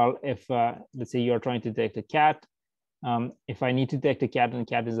 well, if let's say you're trying to detect a cat, if I need to detect a cat and the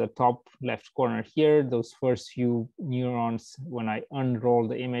cat is the top left corner here, those first few neurons, when I unroll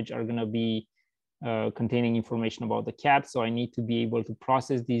the image, are going to be containing information about the cat. So I need to be able to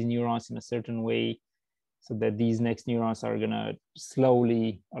process these neurons in a certain way so that these next neurons are going to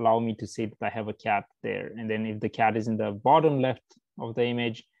slowly allow me to say that I have a cat there. And then if the cat is in the bottom left of the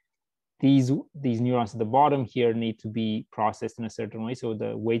image, these neurons at the bottom here need to be processed in a certain way. So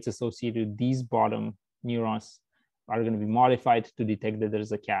the weights associated with these bottom neurons are going to be modified to detect that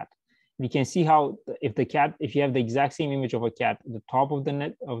there's a cat. You can see how if you have the exact same image of a cat at the top of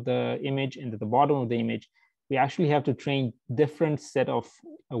the image and at the bottom of the image, we actually have to train different set of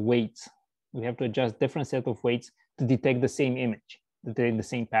weights. We have to adjust different set of weights to detect the same image, to detect the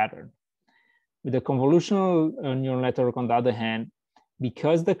same pattern. With the convolutional neural network, on the other hand,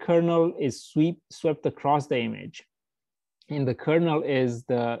 because the kernel is swept across the image, and the kernel is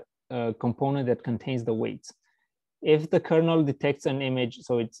the component that contains the weights. If the kernel detects an image,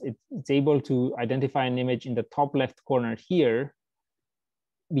 so it's able to identify an image in the top left corner here,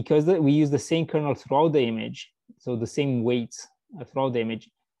 because we use the same kernel throughout the image, so the same weights throughout the image,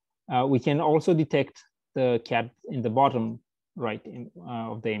 we can also detect the cat in the bottom right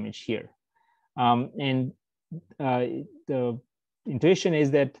of the image here. And the intuition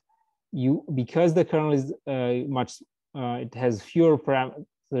is that because the kernel is it has fewer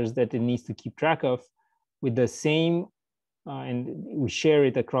parameters that it needs to keep track of, with the same, and we share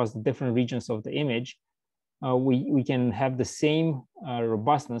it across the different regions of the image, we can have the same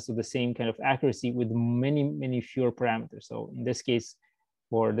robustness, or the same kind of accuracy with many fewer parameters. So in this case,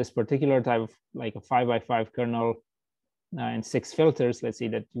 for this particular type of like a 5x5 kernel and 6 filters, let's say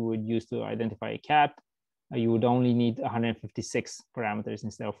that you would use to identify a cat, you would only need 156 parameters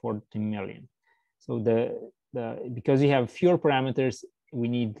instead of 14 million. So because you have fewer parameters, we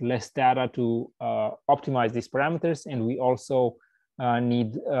need less data to optimize these parameters, and we also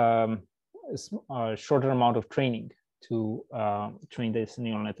need a shorter amount of training to train this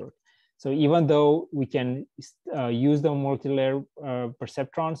neural network. So even though we can use the multi-layer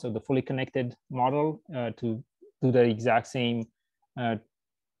perceptron, so the fully connected model, to do the exact same,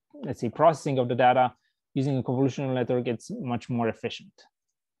 let's say, processing of the data, using a convolutional network, it's much more efficient.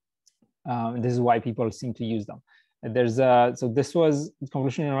 This is why people seem to use them. There's so this was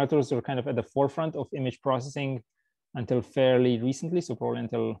convolutional neural networks were kind of at the forefront of image processing until fairly recently, so probably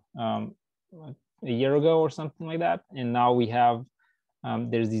until a year ago or something like that. And now we have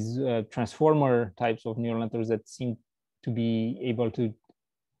there's these transformer types of neural networks that seem to be able to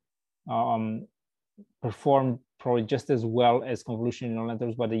perform probably just as well as convolutional neural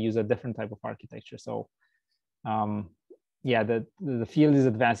networks, but they use a different type of architecture. So yeah, the field is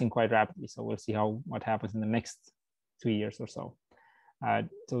advancing quite rapidly. So we'll see what happens in the next 2 years or so.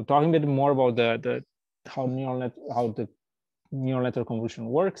 So talking a bit more about how the neural network convolution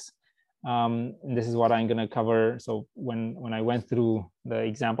works. And this is what I'm going to cover. So when I went through the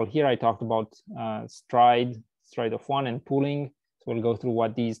example here, I talked about stride of one, and pooling. So we'll go through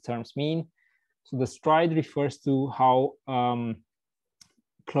what these terms mean. So the stride refers to how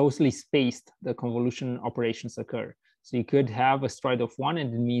closely spaced the convolution operations occur. So you could have a stride of one,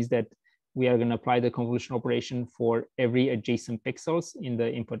 and it means that we are going to apply the convolution operation for every adjacent pixels in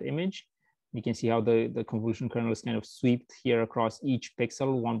the input image. You can see how the convolution kernel is kind of swept here across each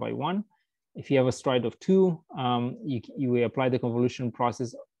pixel one by one. If you have a stride of two, you apply the convolution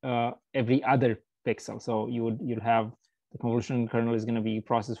process every other pixel. So you'll have the convolution kernel is going to be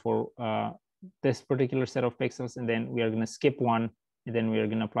processed for this particular set of pixels, and then we are going to skip one, and then we are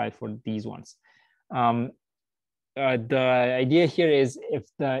going to apply for these ones. The idea here is if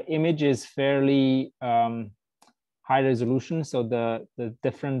the image is fairly high resolution, so the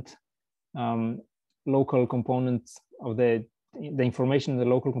different local components of the information in the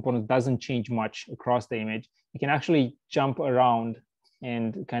local component doesn't change much across the image, you can actually jump around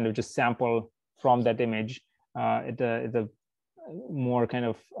and kind of just sample from that image at the more kind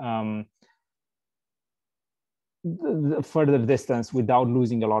of the further distance without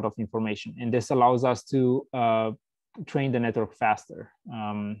losing a lot of information. And this allows us to train the network faster.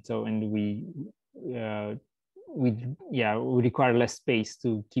 And we require less space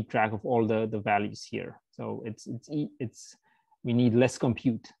to keep track of all the values here. So we need less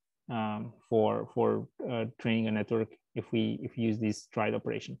compute for training a network if we use this stride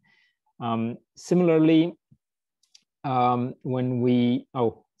operation. Similarly,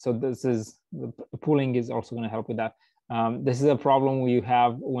 so this is the pooling is also going to help with that. This is a problem you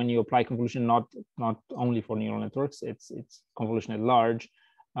have when you apply convolution, not only for neural networks, it's convolution at large.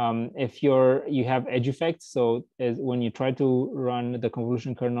 If you have edge effects, so when you try to run the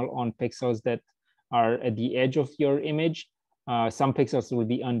convolution kernel on pixels that are at the edge of your image, some pixels will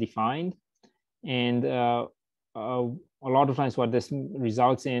be undefined. And a lot of times what this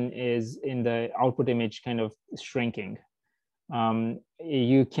results in is in the output image kind of shrinking.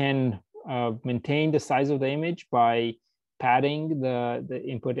 You can maintain the size of the image by padding the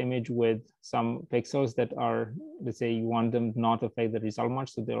input image with some pixels that are, let's say you want them not to affect the result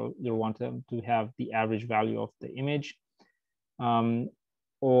much, so you'll want them to have the average value of the image.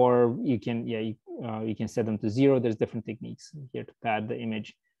 Or you can, you can set them to 0. There's different techniques here to pad the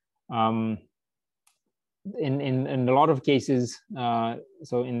image. In a lot of cases,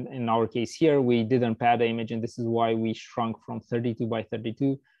 so in our case here, we didn't pad the image, and this is why we shrunk from 32 by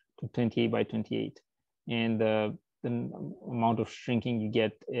 32 to 28 by 28. And the amount of shrinking you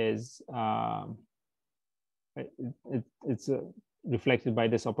get is it's reflected by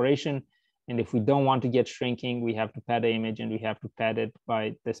this operation. And if we don't want to get shrinking, we have to pad the image, and we have to pad it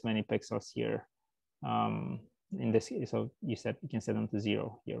by this many pixels here. In this case, so you can set them to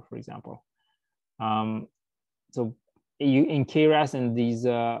 0 here, for example. So in Keras and these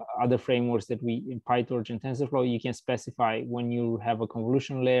other frameworks that in PyTorch and TensorFlow, you can specify when you have a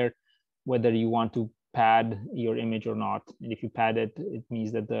convolution layer, whether you want to pad your image or not. And if you pad it, it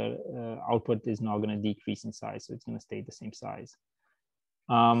means that the output is not going to decrease in size. So it's going to stay the same size.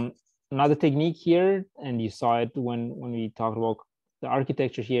 Another technique here, and you saw it when we talked about the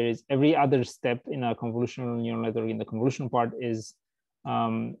architecture here, is every other step in a convolutional neural network in the convolutional part is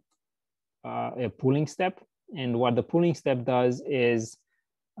a pooling step. And what the pooling step does is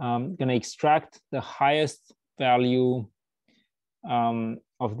going to extract the highest value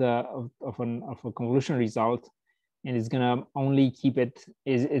of a convolution result, and it's going to only keep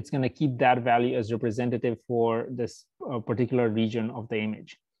it's going to keep that value as representative for this particular region of the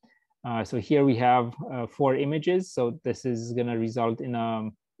image. So here we have 4 images. So this is going to result in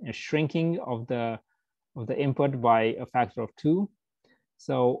a shrinking of the input by a factor of 2.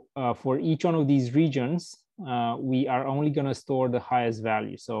 So for each one of these regions, we are only going to store the highest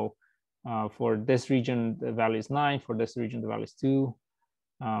value. So for this region, the value is 9. For this region, the value is 2.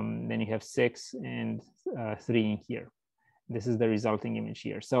 Then you have 6 and 3 in here. This is the resulting image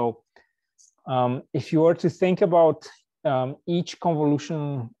here. So if you were to think about each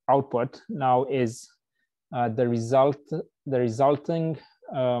convolution output now is the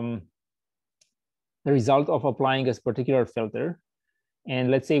result of applying a particular filter.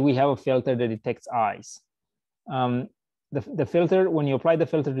 And let's say we have a filter that detects eyes. The filter, when you apply the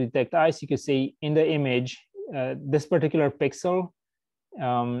filter to detect eyes, you could say in the image, this particular pixel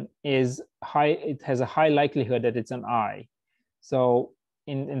is high, it has a high likelihood that it's an eye. So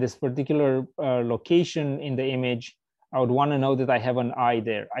in this particular location in the image, I would want to know that I have an eye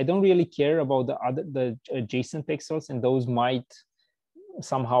there. I don't really care about the adjacent pixels, and those might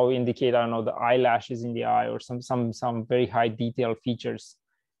somehow indicate, I don't know, the eyelashes in the eye or some very high detail features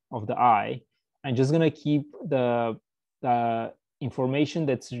of the eye. I'm just going to keep the information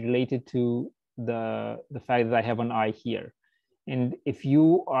that's related to the fact that I have an eye here. And if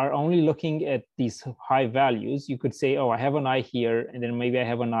you are only looking at these high values, you could say, oh, I have an eye here, and then maybe I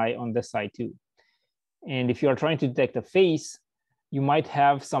have an eye on this side too. And if you are trying to detect a face, you might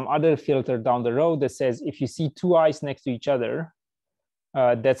have some other filter down the road that says, if you see two eyes next to each other,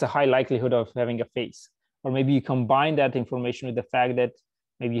 that's a high likelihood of having a face. Or maybe you combine that information with the fact that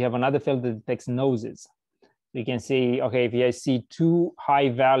maybe you have another filter that detects noses. You can say, okay, if you see two high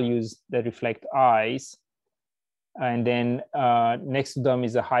values that reflect eyes, and then next to them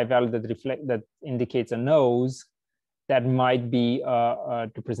is a high value that indicates a nose, that might be a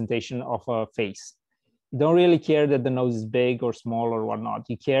representation of a face. You don't really care that the nose is big or small or whatnot.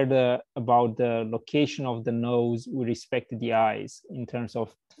 You care about the location of the nose with respect to the eyes, in terms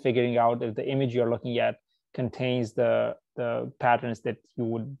of figuring out if the image you're looking at contains the patterns that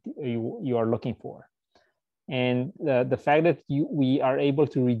you are looking for. And the fact that we are able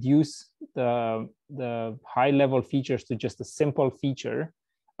to reduce the high level features to just a simple feature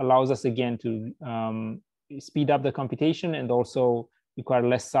allows us again to speed up the computation and also require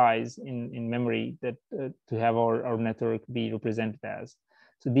less size in memory that to have our network be represented as.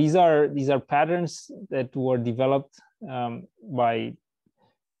 So these are patterns that were developed by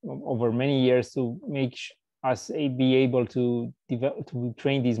over many years to make us be able to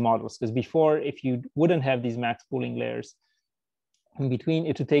train these models. Because before, if you wouldn't have these max pooling layers in between,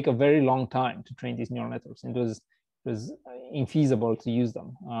 it would take a very long time to train these neural networks, and it was infeasible to use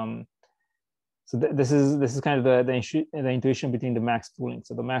them. So this is kind of the intuition between the max pooling.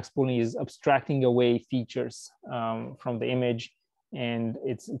 So the max pooling is abstracting away features from the image, and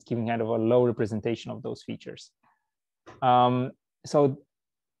it's giving kind of a low representation of those features. So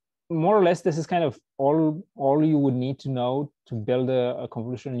more or less, this is kind of all you would need to know to build a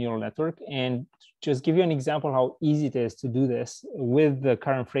convolutional neural network. And just give you an example how easy it is to do this with the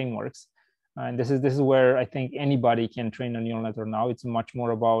current frameworks. And this is where I think anybody can train a neural network now. It's much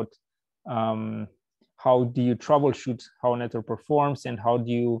more about how do you troubleshoot how a network performs, and how do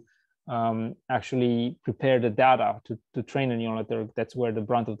you actually prepare the data to train a neural network. That's where the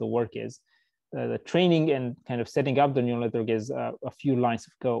brunt of the work is. The training and kind of setting up the neural network is a few lines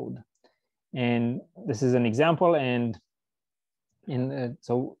of code. And this is an example. And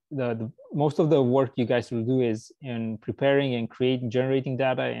so the most of the work you guys will do is in preparing and generating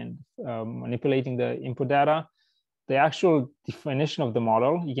data and manipulating the input data. The actual definition of the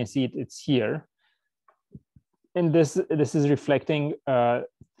model, you can see it's here. And this is reflecting, I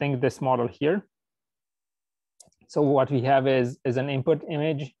think, this model here. So what we have is an input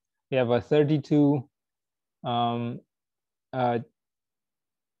image. We have a 32, sorry,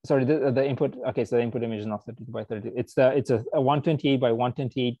 the input, okay, so the input image is not 32 by 32. It's a 128 by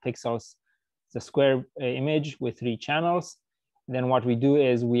 128 pixels. It's a square image with 3 channels. And then what we do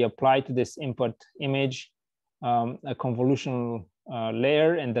is we apply to this input image a convolutional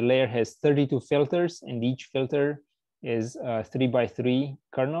layer, and the layer has 32 filters, and each filter is a 3 by 3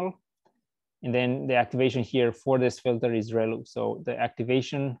 kernel. And then the activation here for this filter is ReLU. So the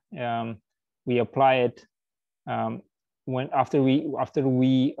activation, we apply it after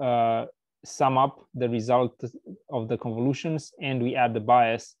we sum up the result of the convolutions and we add the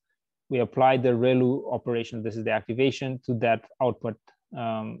bias, we apply the ReLU operation. This is the activation to that output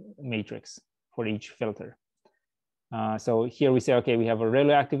matrix for each filter. So here we say, okay, we have a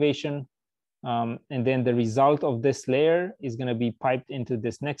ReLU activation. And then the result of this layer is going to be piped into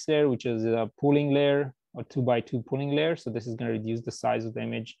this next layer, which is a pooling layer, or 2 by 2 pooling layer. So this is going to reduce the size of the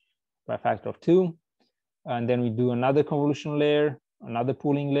image by a factor of 2. And then we do another convolution layer, another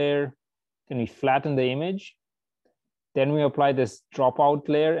pooling layer. Then we flatten the image. Then we apply this dropout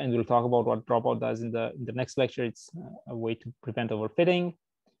layer, and we'll talk about what dropout does in the next lecture. It's a way to prevent overfitting.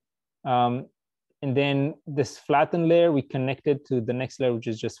 And then this flattened layer, we connect it to the next layer, which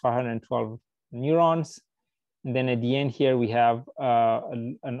is just 512 neurons. And then at the end here, we have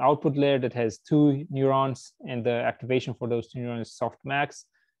an output layer that has 2 neurons, and the activation for those 2 neurons is softmax.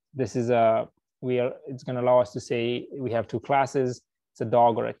 This is a it's going to allow us to say we have two classes, it's a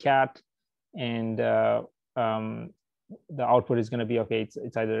dog or a cat, and the output is going to be, okay,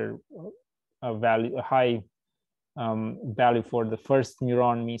 it's either a high value for the first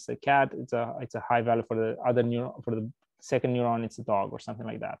neuron means a cat, it's a high value for the other neuron, for the second neuron it's a dog, or something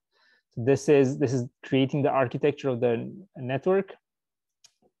like that. So this is creating the architecture of the network.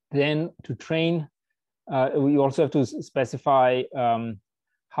 Then to train, we also have to specify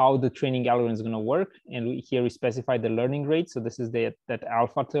how the training algorithm is going to work, and here we specify the learning rate. So this is that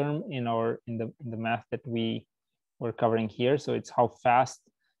alpha term in the math that we were covering here. So it's how fast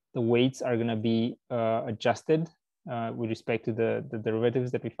the weights are going to be adjusted with respect to the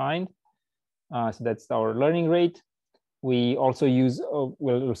derivatives that we find. So that's our learning rate. We also use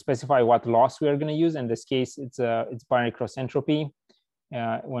we'll specify what loss we are going to use. In this case, it's binary cross entropy.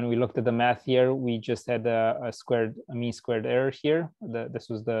 When we looked at the math here, we just had a mean squared error here. This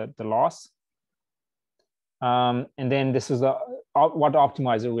was the loss. And then this is what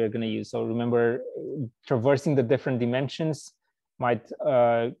optimizer we're going to use. So remember, traversing the different dimensions might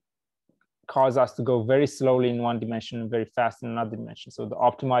cause us to go very slowly in one dimension and very fast in another dimension. So the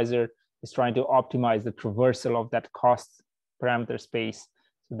optimizer is trying to optimize the traversal of that cost parameter space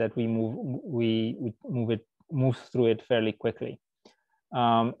so that we move through it fairly quickly.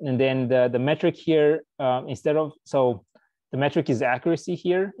 And then the metric here, so the metric is accuracy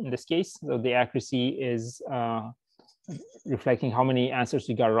here in this case. So the accuracy is reflecting how many answers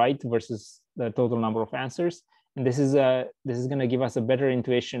we got right versus the total number of answers. And this is going to give us a better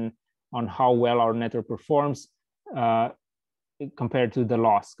intuition on how well our network performs compared to the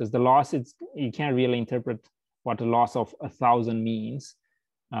loss, because the loss, you can't really interpret what a loss of 1,000 means.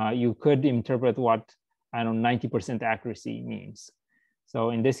 You could interpret what, I don't know, 90% accuracy means. So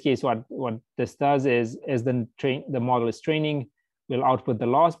in this case, what this does is, as the model is training, we'll output the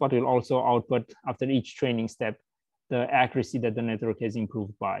loss, but we'll also output, after each training step, the accuracy that the network has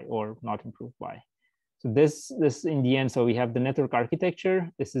improved by or not improved by. So this in the end, so we have the network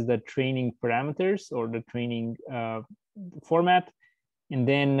architecture. This is the training parameters or the training format. And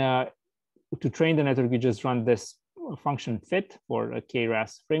then to train the network, you just run this function fit for a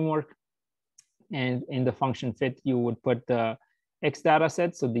KRAS framework. And in the function fit, you would put the X data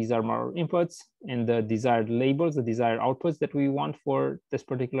set. So these are our inputs and the desired labels, the desired outputs that we want for this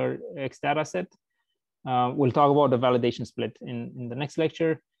particular X data set. We'll talk about the validation split in the next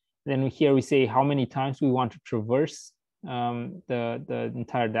lecture. Then here we say how many times we want to traverse the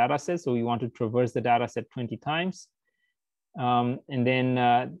entire data set. So we want to traverse the data set 20 times. And then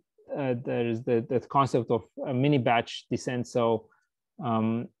there's the concept of a mini batch descent. So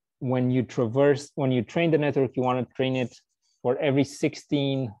when you train the network, you want to train it for every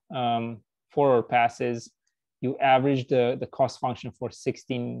 16 forward passes. You average the cost function for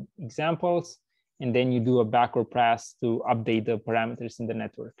 16 examples, and then you do a backward pass to update the parameters in the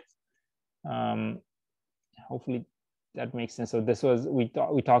network. Hopefully that makes sense. So this was, we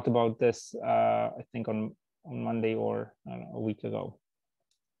talked about this, I think on Monday or a week ago.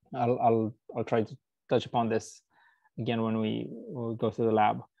 I'll try to touch upon this again when we go to the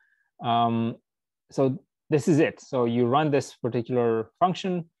lab. So this is it. So you run this particular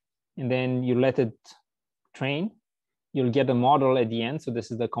function, and then you let it train. You'll get a model at the end. So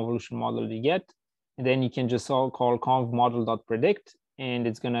this is the convolution model you get. And then you can just call conv model.predict, and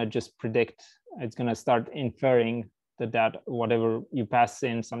it's going to just predict. It's going to start inferring the data, whatever you pass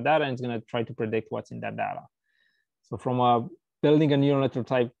in some data, and it's going to try to predict what's in that data. So from building a neural network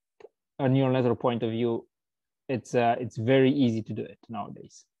point of view, it's very easy to do it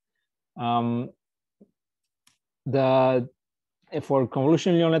nowadays. For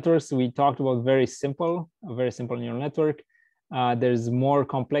convolutional neural networks, we talked about a very simple neural network. There's more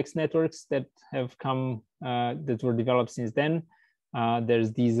complex networks that have come, that were developed since then.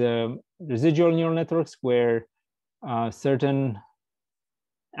 There's these residual neural networks where certain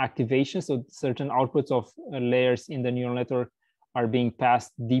activations, so certain outputs of layers in the neural network are being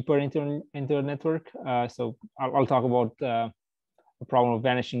passed deeper into a network. So I'll talk about the problem of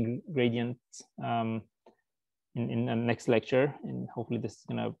vanishing gradients in the next lecture, and hopefully this is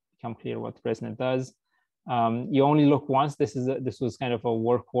going to become clear what ResNet does. You only look once. This was kind of a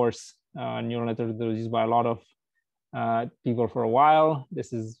workhorse neural network that was used by a lot of people for a while.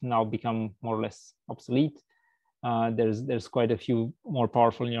 This has now become more or less obsolete. There's quite a few more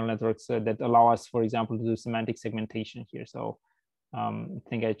powerful neural networks that allow us, for example, to do semantic segmentation here. So I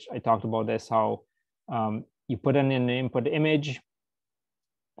think I talked about this, how you put in an input image,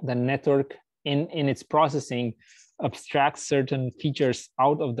 the network in its processing abstracts certain features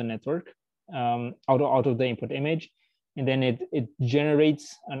out of the network, out of the input image, and then it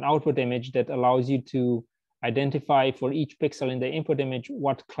generates an output image that allows you to identify for each pixel in the input image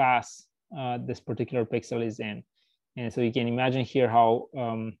what class this particular pixel is in. And so you can imagine here how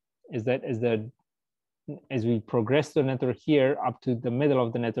as we progress the network here up to the middle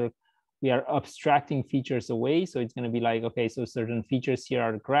of the network, we are abstracting features away. So it's going to be like, okay, so certain features here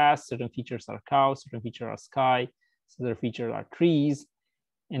are grass, certain features are cows, certain features are sky, certain features are trees.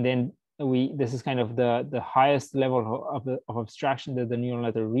 And then this is kind of the highest level of abstraction that the neural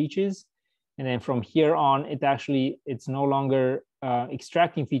network reaches. And then from here on, it's no longer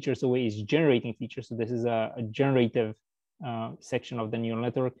extracting features away, it's generating features. So this is a generative section of the neural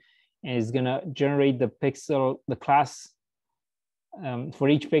network, and it's gonna generate the class for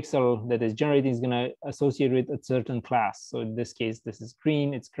each pixel that is generating is gonna associate with a certain class. So in this case, this is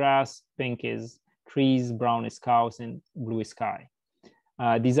green, it's grass, pink is trees, brown is cows, and blue is sky.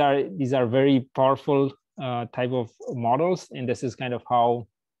 These are very powerful type of models, and this is kind of how,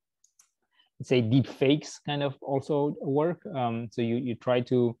 let's say, deep fakes kind of also work. So you try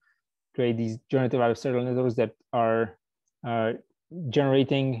to create these generative adversarial networks that are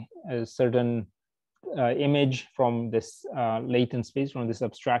generating a certain image from this latent space, from this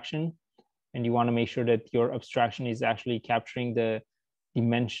abstraction, and you want to make sure that your abstraction is actually capturing the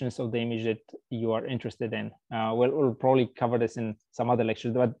dimensions of the image that you are interested in. We'll probably cover this in some other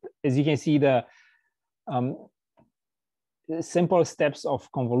lectures, but as you can see, the simple steps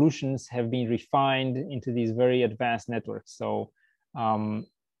of convolutions have been refined into these very advanced networks. So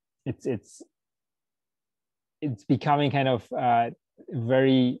it's becoming kind of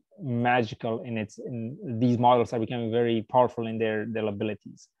very magical in these models are becoming very powerful in their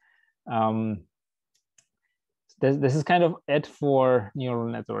abilities. This is kind of it for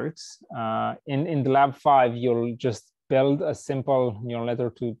neural networks. In the lab 5, you'll just build a simple neural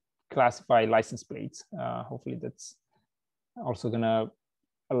network to classify license plates. Hopefully that's also gonna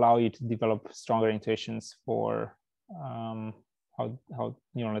allow you to develop stronger intuitions for how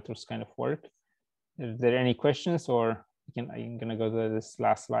neural networks kind of work. Are there any questions, or I'm gonna go to this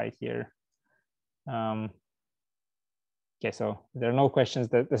last slide here. Okay, so there are no questions.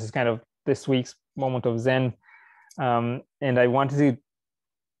 This is kind of this week's moment of Zen. And I wanted to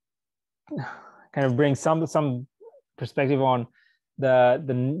kind of bring some perspective on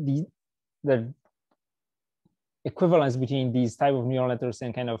the equivalence between these type of neural networks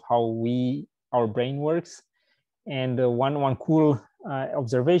and kind of how our brain works. And one cool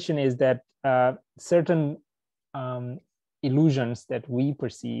observation is that certain illusions that we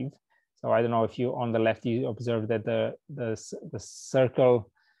perceive. So I don't know if you on the left you observe that the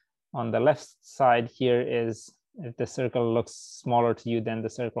circle on the left side here is, if the circle looks smaller to you than the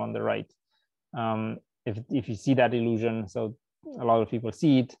circle on the right. If you see that illusion, so a lot of people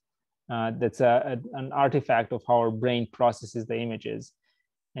see it, that's an artifact of how our brain processes the images.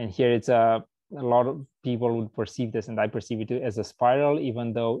 And here it's a lot of people would perceive this, and I perceive it as a spiral,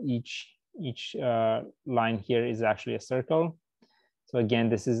 even though each line here is actually a circle. So again,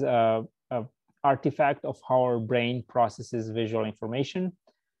 this is a artifact of how our brain processes visual information.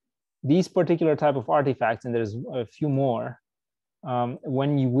 These particular type of artifacts, and there's a few more,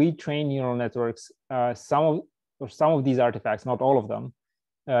 when we train neural networks, some of these artifacts, not all of them,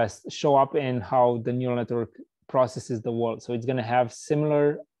 show up in how the neural network processes the world. So it's going to have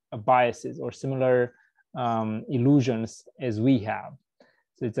similar biases or similar illusions as we have.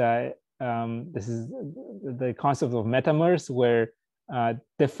 So it's this is the concept of metamers, where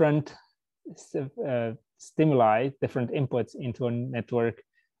different stimuli, different inputs into a network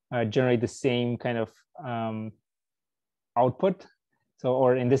generate the same kind of output. So,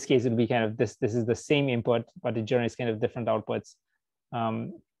 or in this case, it would be kind of this is the same input, but it generates kind of different outputs.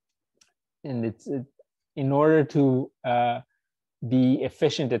 And it's in order to be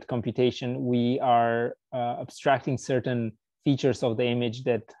efficient at computation, we are abstracting certain features of the image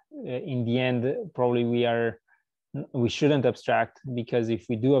that in the end, probably we shouldn't abstract, because if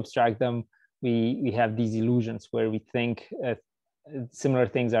we do abstract them, we have these illusions where we think similar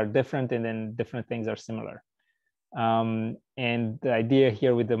things are different and then different things are similar. And the idea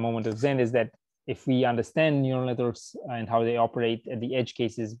here with the moment of Zen is that if we understand neural networks and how they operate at the edge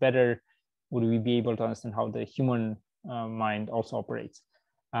cases better, would we be able to understand how the human mind also operates?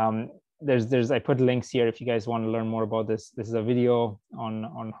 I put links here if you guys want to learn more about this. This is a video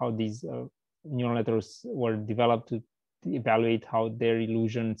on how these neural networks were developed to evaluate how their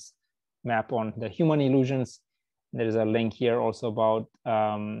illusions map on the human illusions. There's a link here also about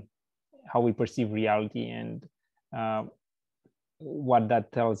how we perceive reality and what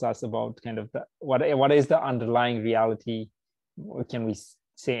that tells us about kind of what is the underlying reality. Can we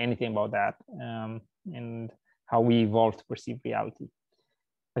say anything about that? And how we evolve to perceive reality.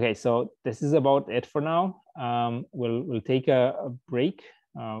 Okay, so this is about it for now. We'll take a break.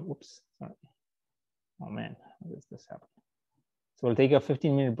 Whoops, sorry. Oh man, how does this happen? So we'll take a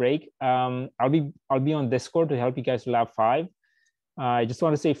 15-minute break. I'll be on Discord to help you guys with Lab 5. I just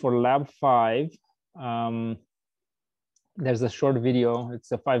want to say for Lab 5, there's a short video.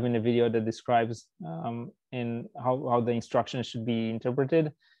 It's a 5-minute video that describes in how the instructions should be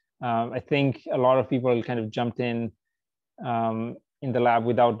interpreted. I think a lot of people kind of jumped in the lab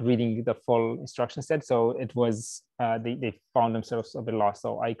without reading the full instruction set. So it was, they found themselves a bit lost.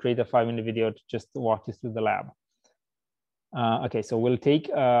 So I created a 5-minute video to just walk you through the lab. Okay, so we'll take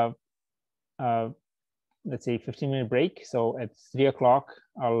let's say 15-minute break. So at 3 o'clock,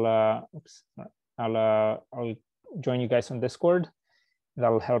 I'll join you guys on Discord.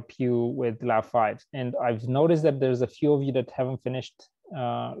 That'll help you with Lab 5. And I've noticed that there's a few of you that haven't finished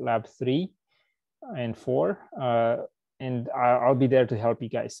Lab 3 and 4. And I'll be there to help you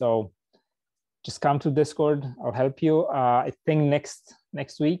guys. So just come to Discord. I'll help you. I think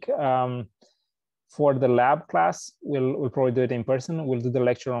next week for the lab class, we'll probably do it in person. We'll do the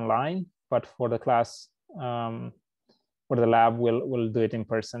lecture online, but for the class, for the lab, we'll do it in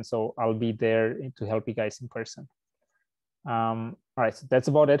person. So I'll be there to help you guys in person. All right, so that's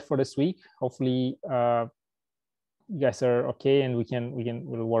about it for this week. Hopefully, you guys are okay, and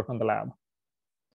we'll work on the lab.